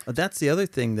 yeah. That's the other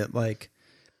thing that like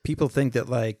people think that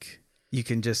like you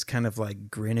can just kind of like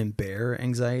grin and bear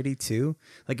anxiety too.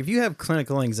 Like if you have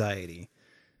clinical anxiety,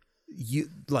 you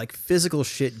like physical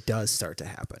shit does start to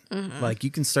happen. Mm-hmm. Like you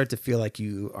can start to feel like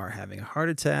you are having a heart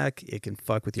attack. It can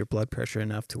fuck with your blood pressure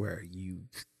enough to where you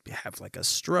have like a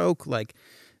stroke. Like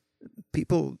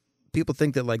people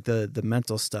think that like the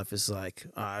mental stuff is like,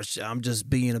 I'm just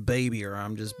being a baby, or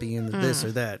I'm just being this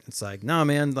or that. It's like, no,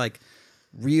 man, like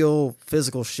real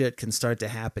physical shit can start to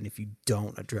happen if you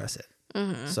don't address it.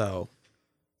 Mm-hmm. So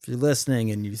if you're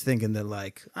listening and you're thinking that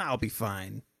like, I'll be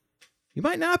fine, you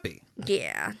might not be.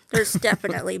 Yeah, there's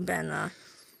definitely been a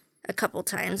couple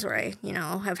times where I,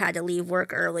 have had to leave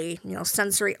work early,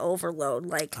 sensory overload,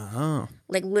 like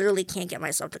literally can't get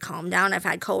myself to calm down. I've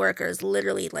had coworkers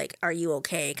literally like, are you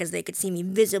okay? Because they could see me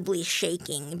visibly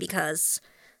shaking because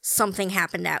something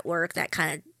happened at work that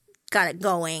kind of got it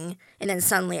going. And then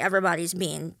suddenly everybody's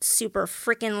being super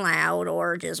freaking loud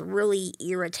or just really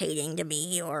irritating to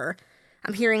me, or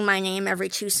I'm hearing my name every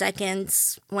 2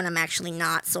 seconds when I'm actually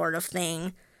not, sort of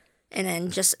thing. And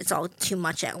then just, it's all too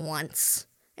much at once.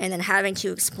 And then having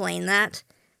to explain that.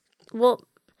 Well,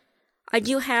 I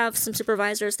do have some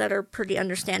supervisors that are pretty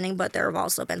understanding, but there have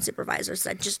also been supervisors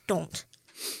that just don't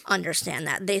understand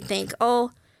that. They think,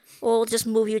 oh, we'll just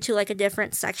move you to like a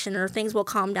different section, or things will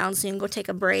calm down soon, go take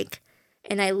a break.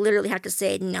 And I literally have to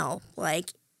say, no,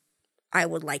 like, I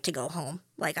would like to go home.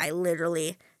 Like, I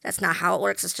literally, that's not how it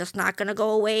works. It's just not going to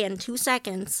go away in 2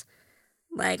 seconds.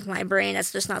 Like, my brain,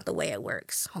 that's just not the way it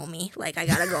works, homie. Like, I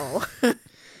gotta go.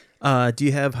 Do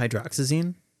you have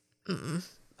hydroxyzine? Mm-mm.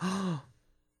 Oh,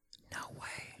 no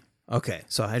way. Okay,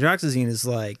 so hydroxyzine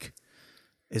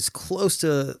is close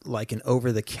to like an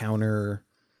over-the-counter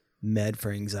med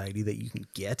for anxiety that you can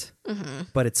get,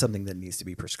 but it's something that needs to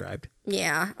be prescribed.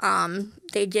 Yeah.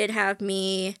 They did have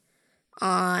me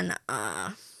on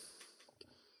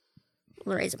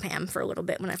lorazepam for a little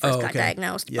bit when I first got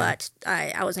diagnosed, but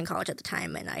I was in college at the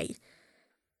time, and I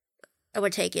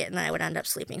would take it, and I would end up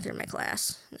sleeping through my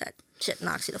class. That shit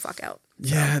knocks you the fuck out.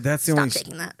 Yeah, that's the Stop only.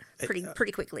 taking that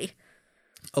pretty quickly.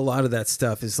 A lot of that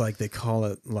stuff is like they call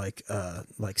it like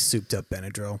souped up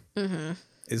Benadryl.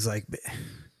 Is like,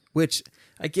 which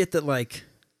I get that like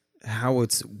how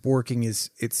it's working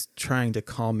is it's trying to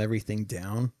calm everything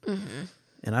down.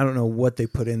 And I don't know what they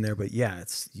put in there, but yeah,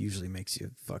 it's usually makes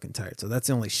you fucking tired. So that's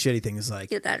the only shitty thing is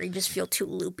like Either that or you just feel too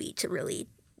loopy to really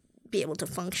be able to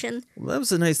function. Well, that was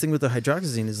the nice thing with the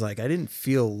hydroxyzine is like I didn't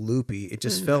feel loopy. It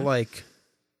just felt like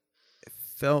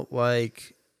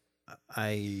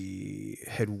I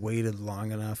had waited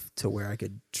long enough to where I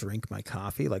could drink my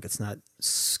coffee. Like it's not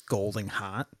scalding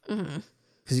hot.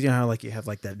 Because you know how like you have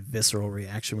like that visceral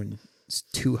reaction when it's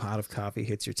too hot of coffee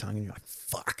hits your tongue and you're like,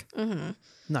 fuck. I'm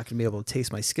not going to be able to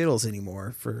taste my Skittles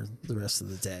anymore for the rest of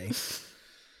the day.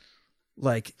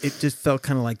 Like it just felt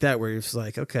kind of like that where you're just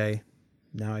like, okay,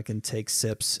 now I can take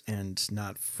sips and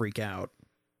not freak out.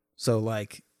 So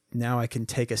like now I can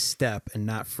take a step and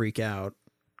not freak out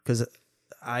because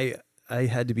I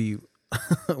had to be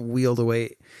wheeled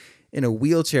away in a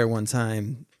wheelchair one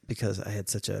time because I had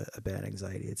such a bad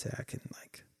anxiety attack and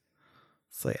like,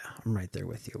 so yeah, I'm right there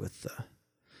with you with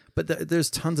but there's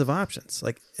tons of options.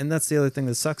 Like, and that's the other thing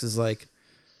that sucks is like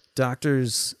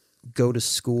doctors go to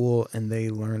school and they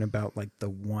learn about like the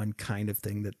one kind of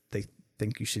thing that they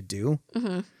think you should do.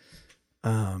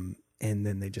 And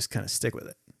then they just kind of stick with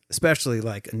it, especially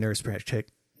like a nurse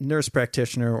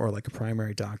practitioner or like a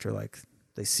primary doctor. Like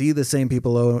they see the same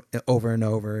people over and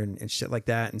over and shit like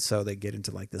that. And so they get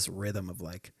into like this rhythm of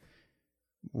like,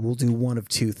 we'll do one of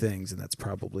two things. And that's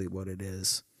probably what it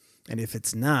is. And if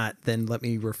it's not, then let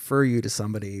me refer you to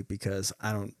somebody because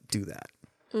I don't do that.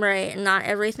 Right. Not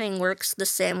everything works the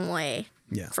same way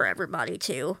for everybody,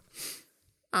 too.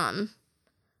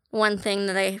 One thing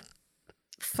that I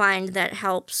find that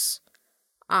helps,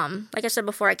 like I said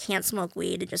before, I can't smoke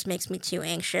weed. It just makes me too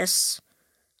anxious.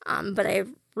 But I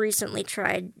recently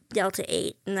tried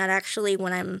Delta-8, and that actually,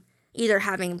 when I'm either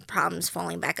having problems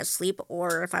falling back asleep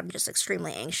or if I'm just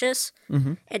extremely anxious,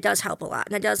 it does help a lot.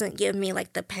 And it doesn't give me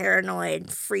like the paranoid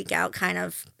freak out kind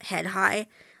of head high.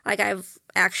 Like I've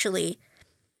actually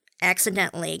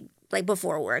accidentally, like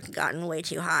before work, gotten way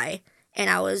too high. And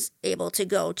I was able to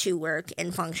go to work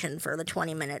and function for the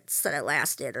 20 minutes that it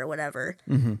lasted or whatever.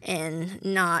 And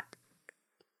not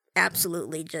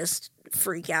absolutely just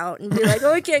freak out and be like,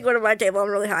 oh, I can't go to my table, I'm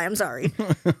really high, I'm sorry.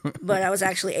 But I was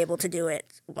actually able to do it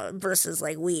versus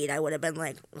like weed. I would have been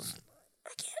like,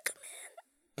 I can't come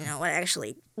in. You know, I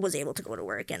actually was able to go to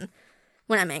work, and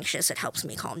when I'm anxious, it helps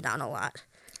me calm down a lot.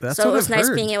 So it was nice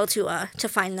being able to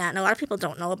find that, and a lot of people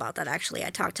don't know about that, actually.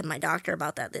 I talked to my doctor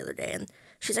about that the other day, and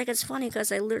she's like, it's funny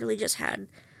because I literally just had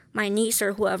my niece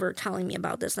or whoever telling me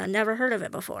about this, and I'd never heard of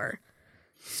it before.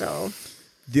 So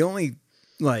the only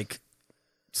like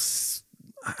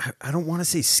I don't want to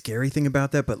say scary thing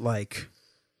about that, but like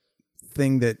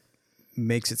thing that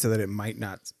makes it so that it might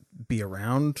not be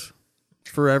around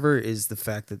forever is the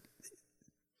fact that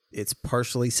it's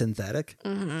partially synthetic.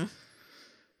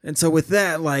 And so with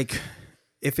that, like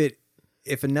if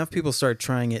enough people start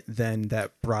trying it, then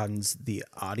that broadens the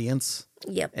audience.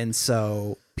 Yep. And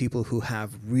so people who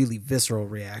have really visceral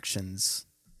reactions,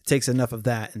 it takes enough of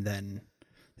that and then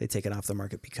they take it off the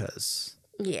market because...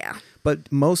 Yeah.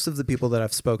 But most of the people that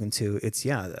I've spoken to, it's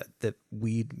that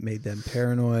weed made them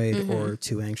paranoid or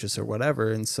too anxious or whatever.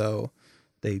 And so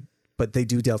they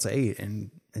do Delta-8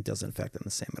 and it doesn't affect them the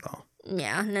same at all.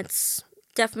 Yeah. And it's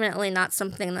definitely not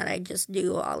something that I just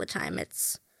do all the time.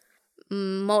 It's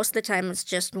most of the time it's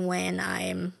just when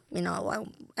I'm,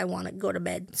 I want to go to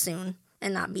bed soon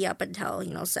and not be up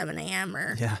until, 7 a.m.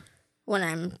 or when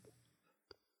I'm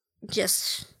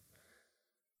just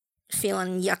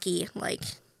feeling yucky, like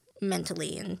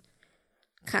mentally, and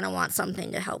kind of want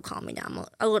something to help calm me down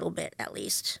a little bit, at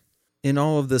least. In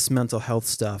all of this mental health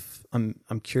stuff, I'm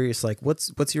curious, like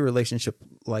what's your relationship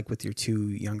like with your two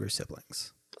younger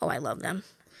siblings? Oh, I love them.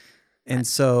 And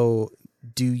so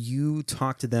do you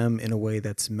talk to them in a way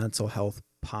that's mental health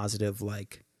positive?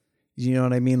 Like, you know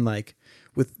what I mean? Like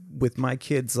with my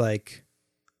kids, like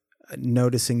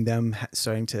noticing them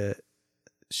starting to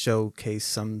showcase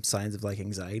some signs of like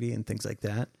anxiety and things like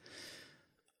that.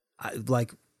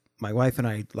 Like my wife and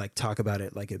I like talk about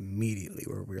it like immediately,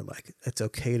 where we're like, it's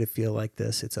okay to feel like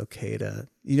this. It's okay to,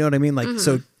 you know what I mean? Like,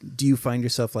 so do you find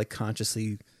yourself like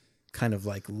consciously kind of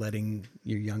like letting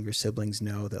your younger siblings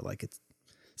know that like it's,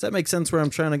 does that make sense where I'm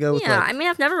trying to go with Yeah, like, I mean,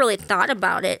 I've never really thought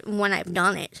about it when I've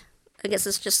done it. I guess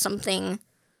it's just something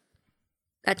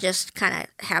that just kind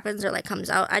of happens or like comes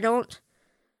out.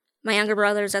 My younger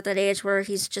brother's at that age where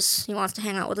he wants to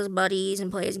hang out with his buddies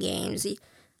and play his games.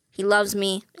 He loves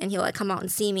me, and he'll like come out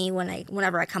and see me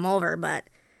whenever I come over, but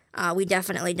we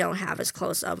definitely don't have as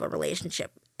close of a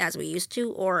relationship as we used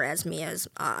to, or as me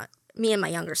and my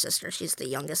younger sister. She's the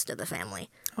youngest of the family.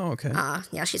 oh, okay.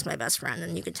 Yeah, she's my best friend,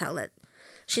 and you can tell that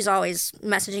she's always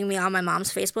messaging me on my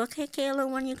mom's Facebook, hey, Kayla,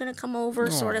 when are you going to come over,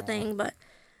 sort of thing. But,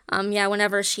 yeah,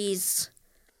 whenever she's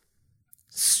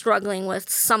struggling with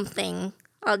something,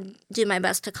 I'll do my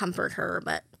best to comfort her.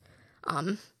 But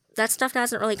that stuff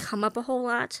doesn't really come up a whole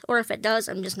lot. Or if it does,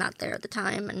 I'm just not there at the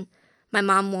time. And my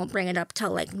mom won't bring it up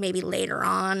till, like, maybe later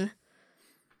on.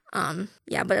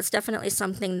 Yeah, but it's definitely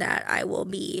something that I will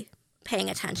be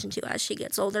paying attention to as she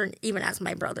gets older, and even as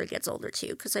my brother gets older too,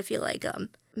 because I feel like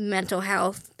mental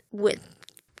health with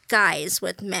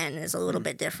men is a little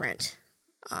bit different.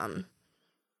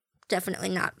 Definitely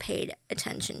not paid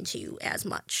attention to as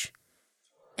much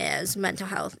as mental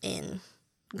health in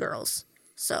girls.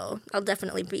 So I'll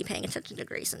definitely be paying attention to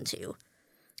Grayson too,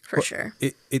 for sure.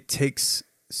 It takes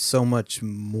so much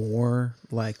more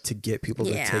like to get people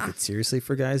to take it seriously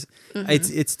for guys.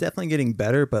 It's definitely getting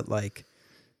better, but like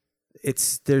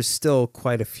there's still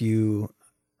quite a few.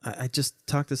 I just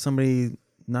talked to somebody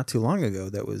not too long ago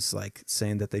that was like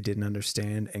saying that they didn't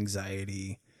understand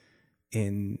anxiety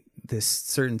in this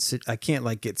certain I can't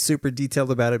like get super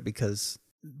detailed about it because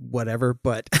whatever,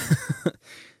 but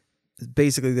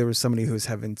basically there was somebody who was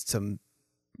having some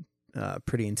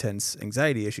pretty intense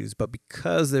anxiety issues, but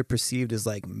because they're perceived as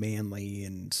like manly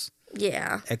and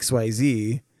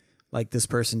XYZ, like this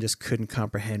person just couldn't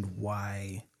comprehend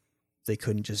why they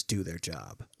couldn't just do their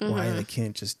job, why they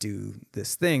can't just do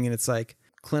this thing. And it's like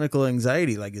clinical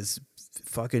anxiety like is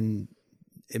fucking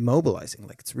immobilizing.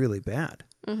 Like it's really bad.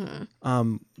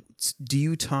 Do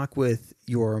you talk with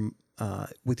your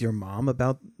mom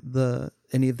about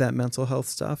any of that mental health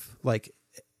stuff? Like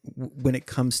when it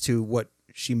comes to what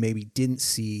she maybe didn't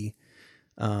see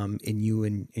in you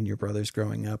and in your brothers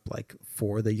growing up, like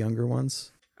for the younger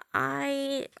ones?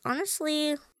 I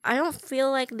don't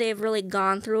feel like they've really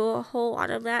gone through a whole lot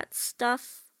of that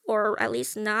stuff, or at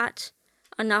least not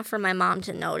enough for my mom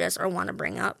to notice or want to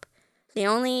bring up. The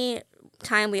only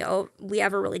time we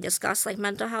ever really discuss like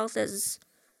mental health is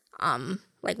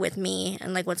like with me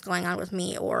and like what's going on with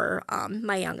me, or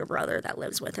my younger brother that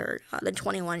lives with her, the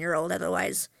 21-year-old.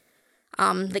 Otherwise,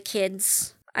 the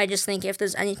kids, I just think if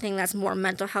there's anything that's more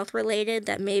mental health related,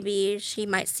 that maybe she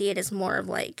might see it as more of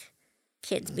like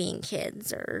kids being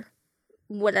kids or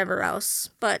whatever else.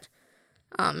 But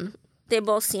they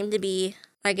both seem to be,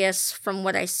 I guess from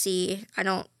what I see, I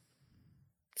don't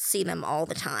see them all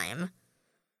the time,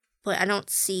 but I don't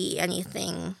see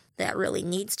anything that really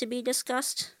needs to be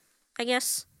discussed, I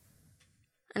guess.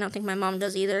 I don't think my mom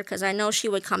does either, because I know she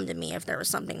would come to me if there was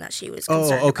something that she was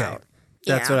concerned about.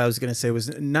 That's what I was going to say,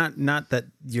 was not that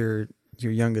your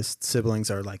youngest siblings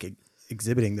are like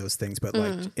exhibiting those things, but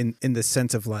like in the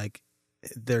sense of like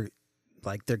they're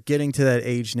getting to that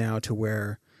age now to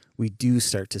where we do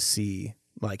start to see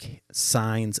like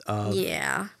signs of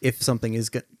if something is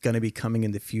going to be coming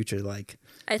in the future. Like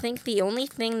I think the only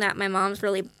thing that my mom's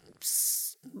really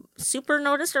super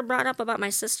noticed or brought up about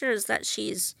my sister is that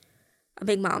she's a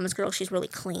big mama's girl. She's really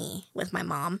clingy with my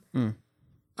mom.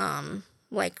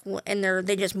 Like, and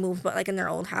they just moved, but like in their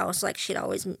old house, like she'd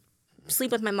always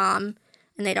sleep with my mom,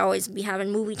 and they'd always be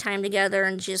having movie time together,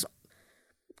 and she just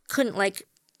couldn't like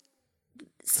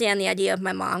stand the idea of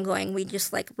my mom going. We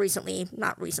just like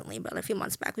not recently, but a few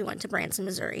months back, we went to Branson,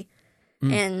 Missouri,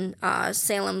 and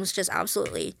Salem was just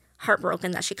absolutely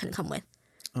heartbroken that she couldn't come with.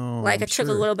 Like, it took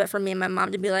a little bit for me and my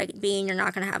mom to be like, Bean, you're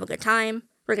not going to have a good time.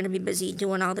 We're going to be busy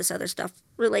doing all this other stuff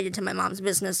related to my mom's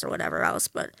business or whatever else.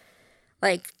 But,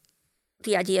 like,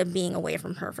 the idea of being away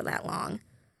from her for that long.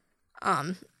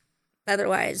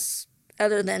 Otherwise,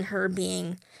 other than her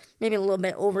being maybe a little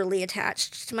bit overly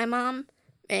attached to my mom,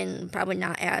 and probably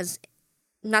not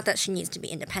that she needs to be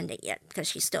independent yet, because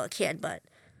she's still a kid, but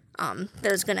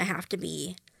she's going to have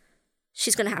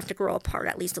to grow apart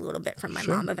at least a little bit from my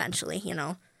mom eventually, you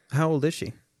know. How old is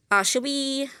she? She'll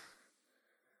be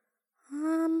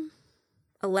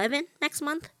 11 next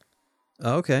month.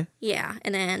 Oh, okay. Yeah,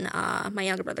 and then my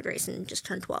younger brother Grayson just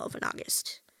turned 12 in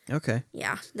August. Okay.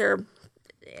 Yeah,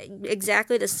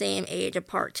 exactly the same age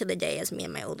apart to the day as me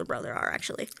and my older brother are,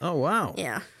 actually. Oh, wow.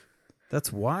 Yeah.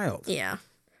 That's wild. Yeah.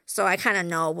 So I kind of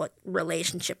know what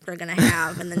relationship they're going to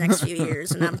have in the next few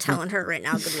years, and I'm telling her right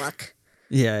now, good luck.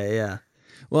 Yeah.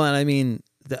 Well, and I mean,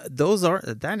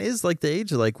 that is like the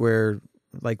age like where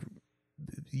like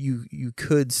you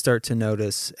could start to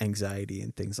notice anxiety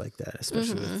and things like that,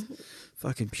 especially with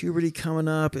fucking puberty coming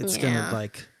up. It's gonna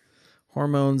like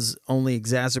hormones only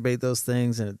exacerbate those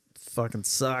things, and it fucking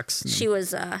sucks. She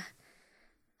was oh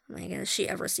my God, if she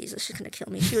ever sees this, she's gonna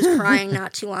kill me. She was crying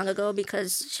not too long ago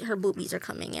because her boobies are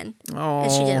coming in,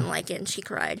 and she didn't like it, and she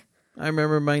cried. I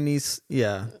remember my niece.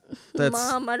 Yeah, that's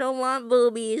Mom, I don't want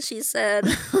boobies, she said.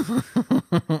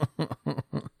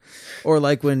 Or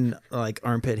like when like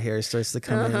armpit hair starts to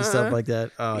come in and stuff like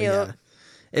that. Oh Yep.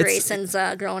 yeah. Grayson's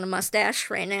growing a mustache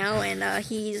right now, and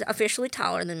he's officially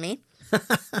taller than me.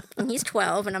 And he's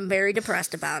 12, and I'm very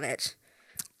depressed about it.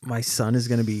 My son is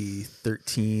going to be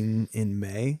 13 in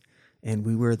May, and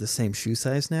we wear the same shoe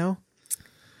size now.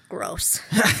 Gross.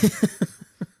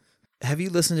 Have you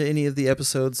listened to any of the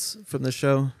episodes from the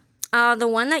show? The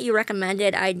one that you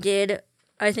recommended, I did.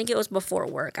 I think it was before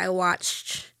work. I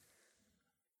watched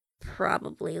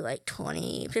probably like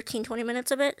 20 minutes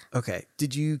of it. Okay.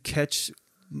 Did you catch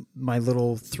my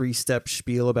little 3-step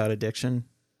spiel about addiction?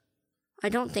 I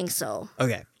don't think so.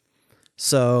 Okay.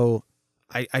 So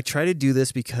I try to do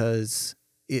this because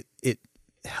it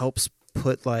helps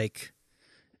put like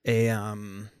a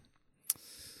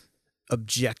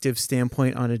objective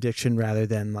standpoint on addiction rather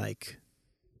than like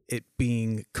it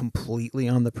being completely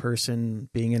on the person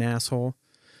being an asshole.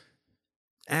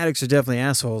 Addicts are definitely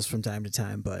assholes from time to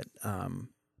time, but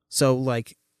so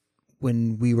like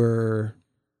when we were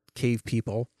cave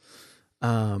people,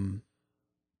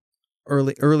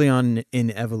 early on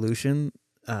in evolution,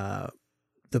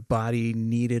 the body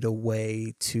needed a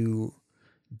way to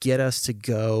get us to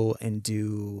go and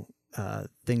do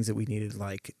things that we needed,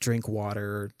 like drink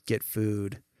water, get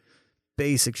food,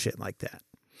 basic shit like that.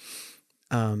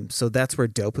 So that's where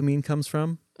dopamine comes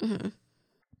from. Mm-hmm.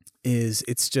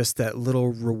 It's just that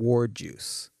little reward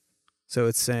juice. So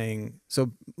it's saying,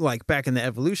 so like back in the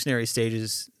evolutionary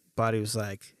stages, body was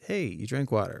like, hey, you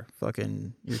drink water.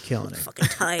 Fucking, you're killing it. Fucking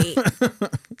tight.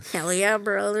 Hell yeah,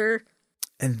 brother.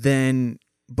 And then,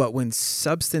 but when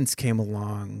substance came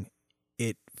along,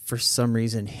 it for some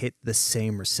reason hit the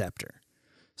same receptor.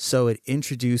 So it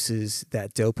introduces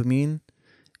that dopamine.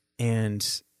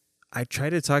 And I try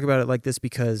to talk about it like this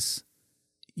because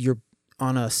you're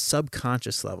on a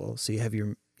subconscious level. So you have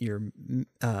your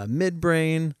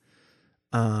midbrain.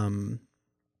 Oh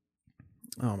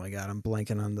my God, I'm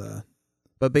blanking on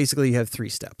but basically you have 3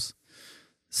 steps: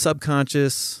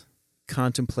 subconscious,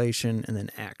 contemplation, and then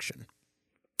action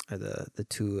are the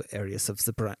 2 areas of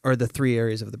the brain, or the 3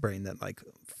 areas of the brain that like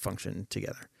function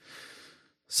together.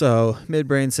 So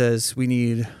midbrain says we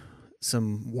need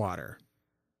some water.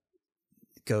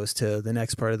 It goes to the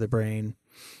next part of the brain,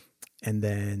 and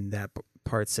then that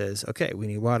part says, okay, we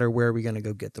need water. Where are we going to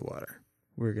go get the water?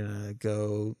 We're going to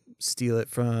go steal it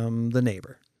from the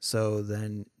neighbor. So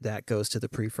then that goes to the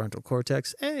prefrontal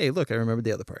cortex. Hey, look, I remembered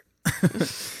the other part.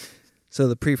 So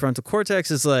the prefrontal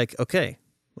cortex is like, okay,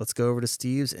 let's go over to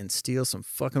Steve's and steal some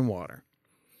fucking water.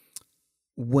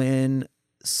 When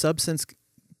substance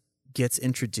gets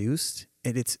introduced,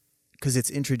 and it's because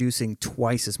it's introducing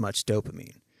twice as much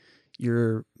dopamine,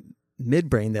 your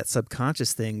midbrain, that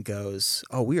subconscious thing, goes,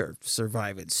 oh, we are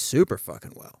surviving super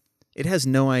fucking well. It has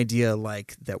no idea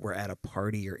like that we're at a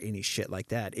party or any shit like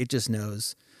that. It just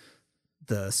knows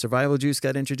the survival juice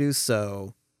got introduced,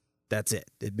 so that's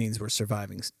it. It means we're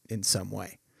surviving in some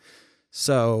way.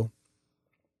 So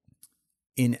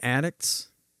in addicts,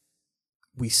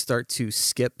 we start to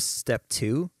skip step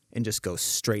 2 and just go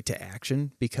straight to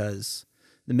action because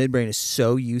the midbrain is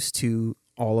so used to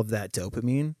all of that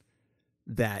dopamine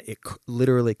that it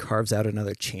literally carves out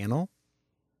another channel,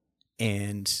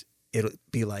 and it'll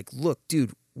be like, look,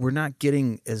 dude, we're not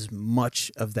getting as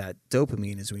much of that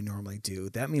dopamine as we normally do.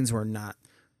 That means we're not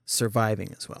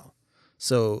surviving as well.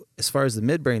 So as far as the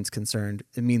midbrain's concerned,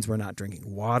 it means we're not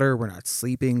drinking water, we're not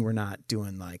sleeping, we're not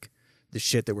doing like the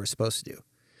shit that we're supposed to do.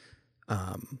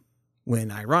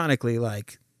 When ironically,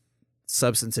 like,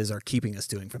 substances are keeping us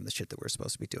doing from the shit that we're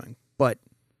supposed to be doing. But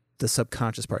the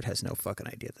subconscious part has no fucking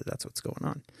idea that that's what's going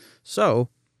on. So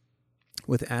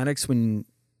with addicts, when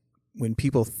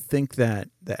people think that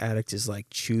the addict is like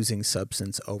choosing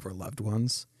substance over loved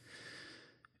ones,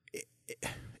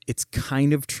 it's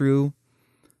kind of true,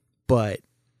 but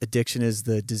addiction is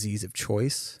the disease of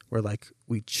choice, where like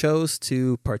we chose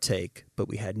to partake, but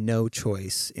we had no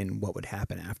choice in what would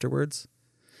happen afterwards.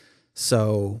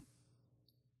 So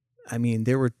I mean,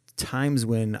 there were times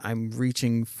when I'm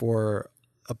reaching for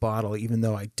a bottle even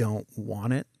though I don't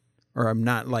want it, or I'm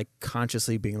not like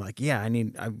consciously being like, yeah,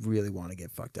 I really want to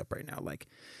get fucked up right now. Like,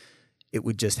 it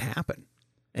would just happen.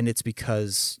 And it's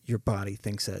because your body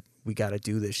thinks that we got to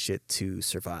do this shit to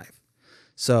survive.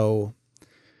 So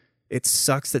it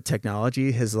sucks that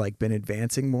technology has like been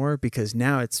advancing more, because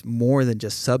now it's more than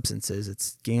just substances.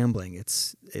 It's gambling.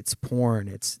 It's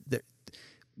porn.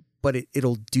 But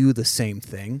it'll do the same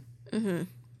thing.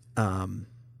 Mm-hmm.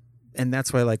 And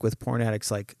that's why, like with porn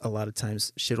addicts, like a lot of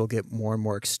times shit will get more and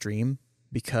more extreme,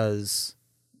 because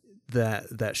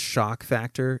that shock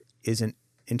factor isn't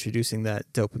introducing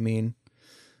that dopamine.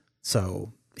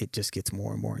 So it just gets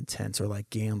more and more intense. Or like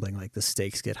gambling, like the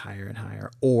stakes get higher and higher,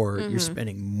 or you're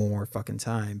spending more fucking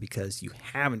time because you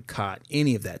haven't caught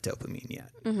any of that dopamine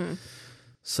yet. Mm-hmm.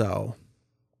 So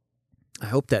I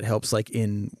hope that helps, like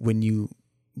when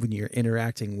you're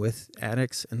interacting with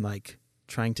addicts and like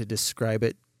trying to describe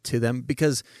it to them,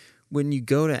 because when you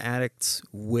go to addicts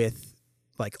with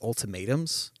like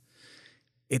ultimatums,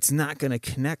 it's not going to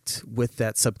connect with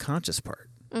that subconscious part.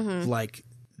 Mm-hmm. Like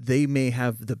they may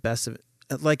have the best of it.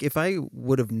 Like if I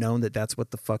would have known that that's what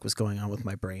the fuck was going on with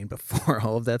my brain before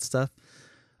all of that stuff,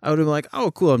 I would have been like, oh,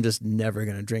 cool, I'm just never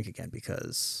going to drink again,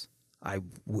 because I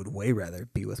would way rather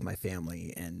be with my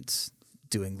family and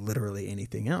doing literally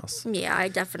anything else. Yeah, I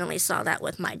definitely saw that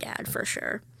with my dad for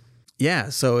sure. Yeah,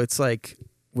 so it's like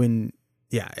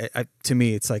to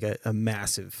me, it's like a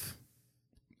massive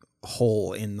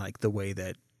hole in like the way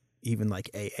that even like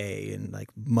AA and like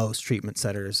most treatment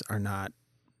centers are not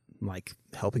like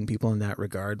helping people in that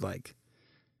regard. Like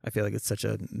I feel like it's such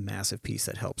a massive piece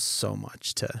that helps so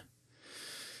much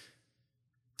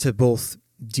to both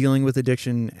dealing with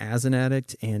addiction as an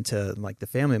addict and to like the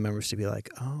family members to be like,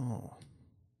 oh,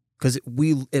 because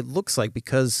it looks like,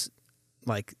 because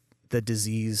like the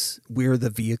disease, we're the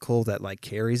vehicle that like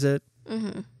carries it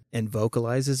and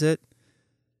vocalizes it.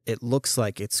 It looks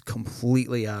like it's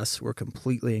completely us. We're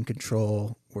completely in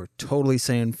control. We're totally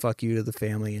saying fuck you to the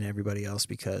family and everybody else,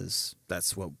 because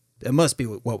it must be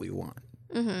what we want.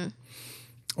 Mm-hmm.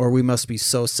 Or we must be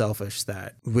so selfish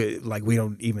that we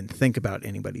don't even think about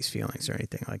anybody's feelings or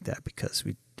anything like that, because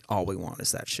all we want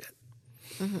is that shit.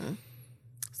 Mm-hmm.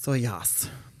 So yes,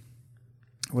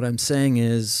 what I'm saying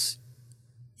is,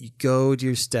 you go to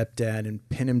your stepdad and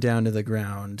pin him down to the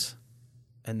ground,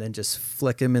 and then just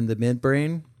flick him in the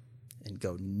midbrain and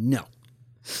go, no.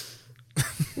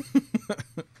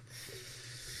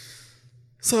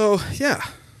 So yeah,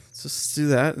 just do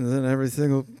that, and then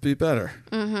everything will be better.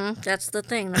 Mm-hmm. That's the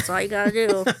thing. That's all you gotta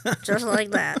do. Just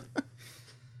like that.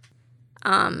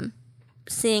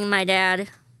 Seeing my dad,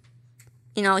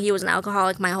 he was an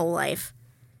alcoholic my whole life.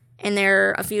 And there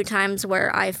are a few times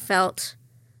where I felt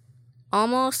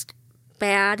almost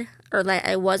bad, or like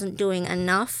I wasn't doing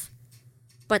enough.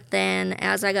 But then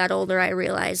as I got older, I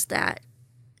realized that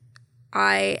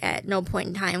I, at no point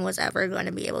in time, was ever going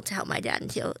to be able to help my dad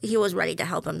until he was ready to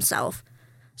help himself.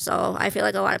 So I feel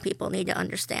like a lot of people need to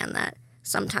understand that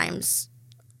sometimes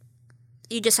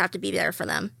you just have to be there for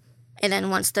them. And then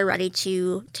once they're ready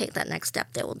to take that next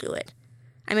step, they will do it.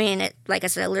 I mean, like I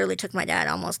said, it literally took my dad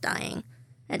almost dying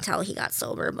until he got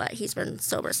sober, but he's been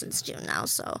sober since June now,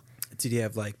 so. Did he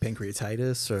have like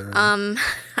pancreatitis or?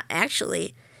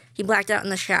 Actually, he blacked out in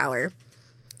the shower,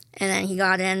 and then he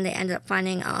got in. They ended up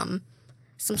finding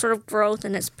some sort of growth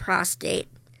in his prostate.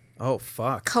 Oh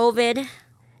fuck! COVID,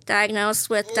 diagnosed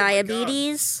with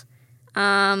diabetes.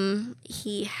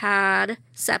 He had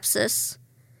sepsis.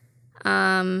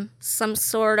 Some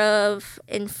sort of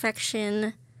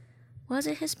infection. Was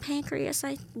it his pancreas?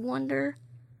 I wonder.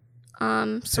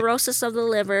 Cirrhosis of the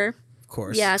liver. Of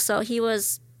course. Yeah, so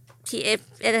if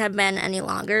it had been any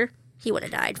longer, he would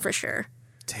have died for sure.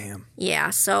 Damn. Yeah,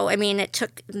 so, I mean, it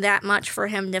took that much for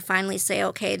him to finally say,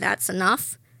 okay, that's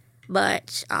enough.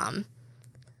 But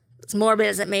as morbid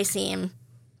as it may seem,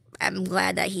 I'm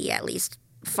glad that he at least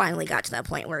finally got to that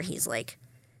point where he's like,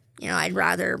 I'd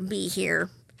rather be here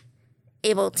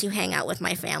able to hang out with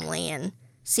my family and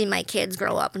see my kids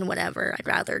grow up and whatever. I'd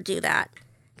rather do that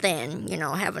than,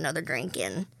 have another drink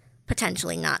and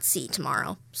potentially not see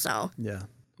tomorrow. So. Yeah.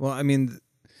 Well, I mean,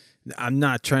 I'm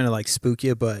not trying to like spook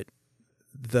you, but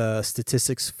the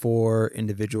statistics for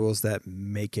individuals that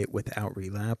make it without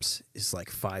relapse is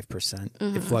like 5%.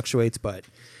 Mm-hmm. It fluctuates, but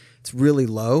it's really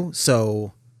low.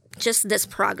 So just this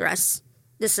progress,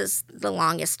 this is the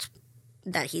longest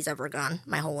that he's ever gone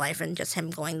my whole life, and just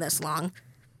him going this long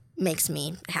makes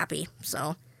me happy.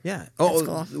 So yeah. That's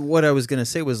cool. What I was going to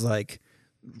say was like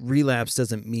relapse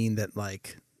doesn't mean that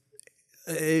like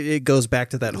it goes back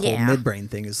to that whole Yeah. midbrain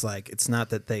thing. Is like, it's not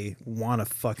that they want to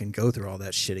fucking go through all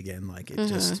that shit again. Like, it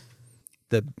just,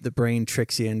 the brain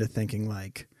tricks you into thinking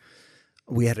like,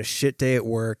 we had a shit day at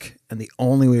work, and the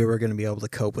only way we're going to be able to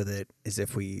cope with it is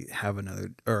if we have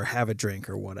have a drink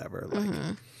or whatever.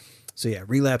 Like, so yeah,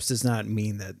 relapse does not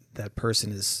mean that that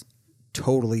person is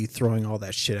totally throwing all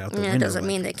that shit out the window. It doesn't like,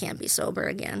 mean they can't be sober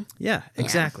again. yeah,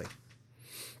 exactly.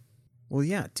 Well,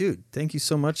 yeah, dude, thank you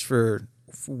so much for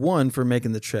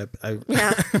making the trip. I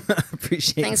Yeah.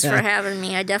 appreciate Thanks that. for having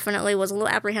me. I definitely was a little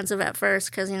apprehensive at first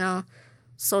because,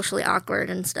 socially awkward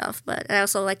and stuff. But I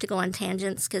also like to go on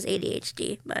tangents because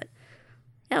ADHD. But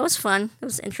yeah, it was fun. It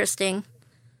was interesting.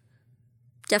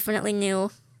 Definitely new.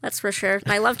 That's for sure.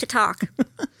 And I love to talk,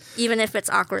 even if it's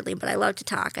awkwardly. But I love to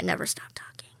talk. I never stop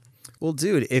talking. Well,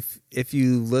 dude, if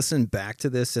you listen back to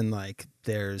this and like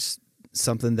there's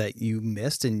something that you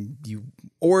missed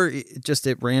or just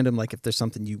at random, like if there's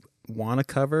something you want to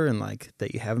cover and like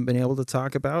that you haven't been able to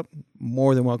talk about,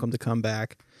 more than welcome to come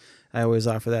back. I always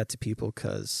offer that to people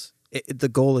because the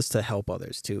goal is to help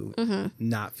others to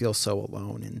not feel so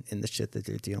alone in the shit that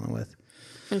they're dealing with.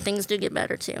 And things do get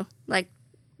better too. Like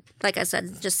I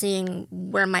said, just seeing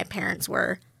where my parents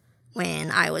were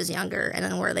when I was younger and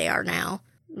then where they are now.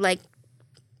 Like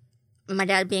my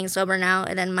dad being sober now,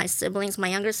 and then my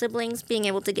younger siblings, being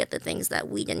able to get the things that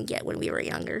we didn't get when we were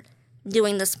younger.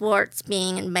 Doing the sports,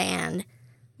 being in band,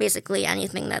 basically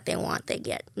anything that they want, they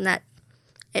get. And that,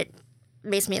 it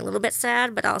makes me a little bit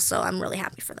sad, but also I'm really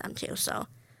happy for them too. So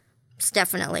it's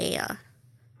definitely,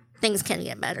 things can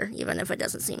get better, even if it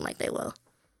doesn't seem like they will.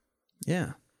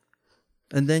 Yeah.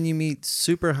 And then you meet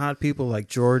super hot people like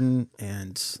Jordan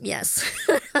and... Yes.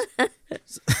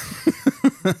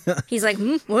 He's like,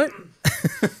 what?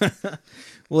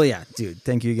 Well, yeah, dude,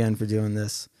 thank you again for doing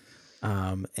this.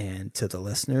 And to the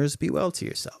listeners, be well to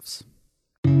yourselves.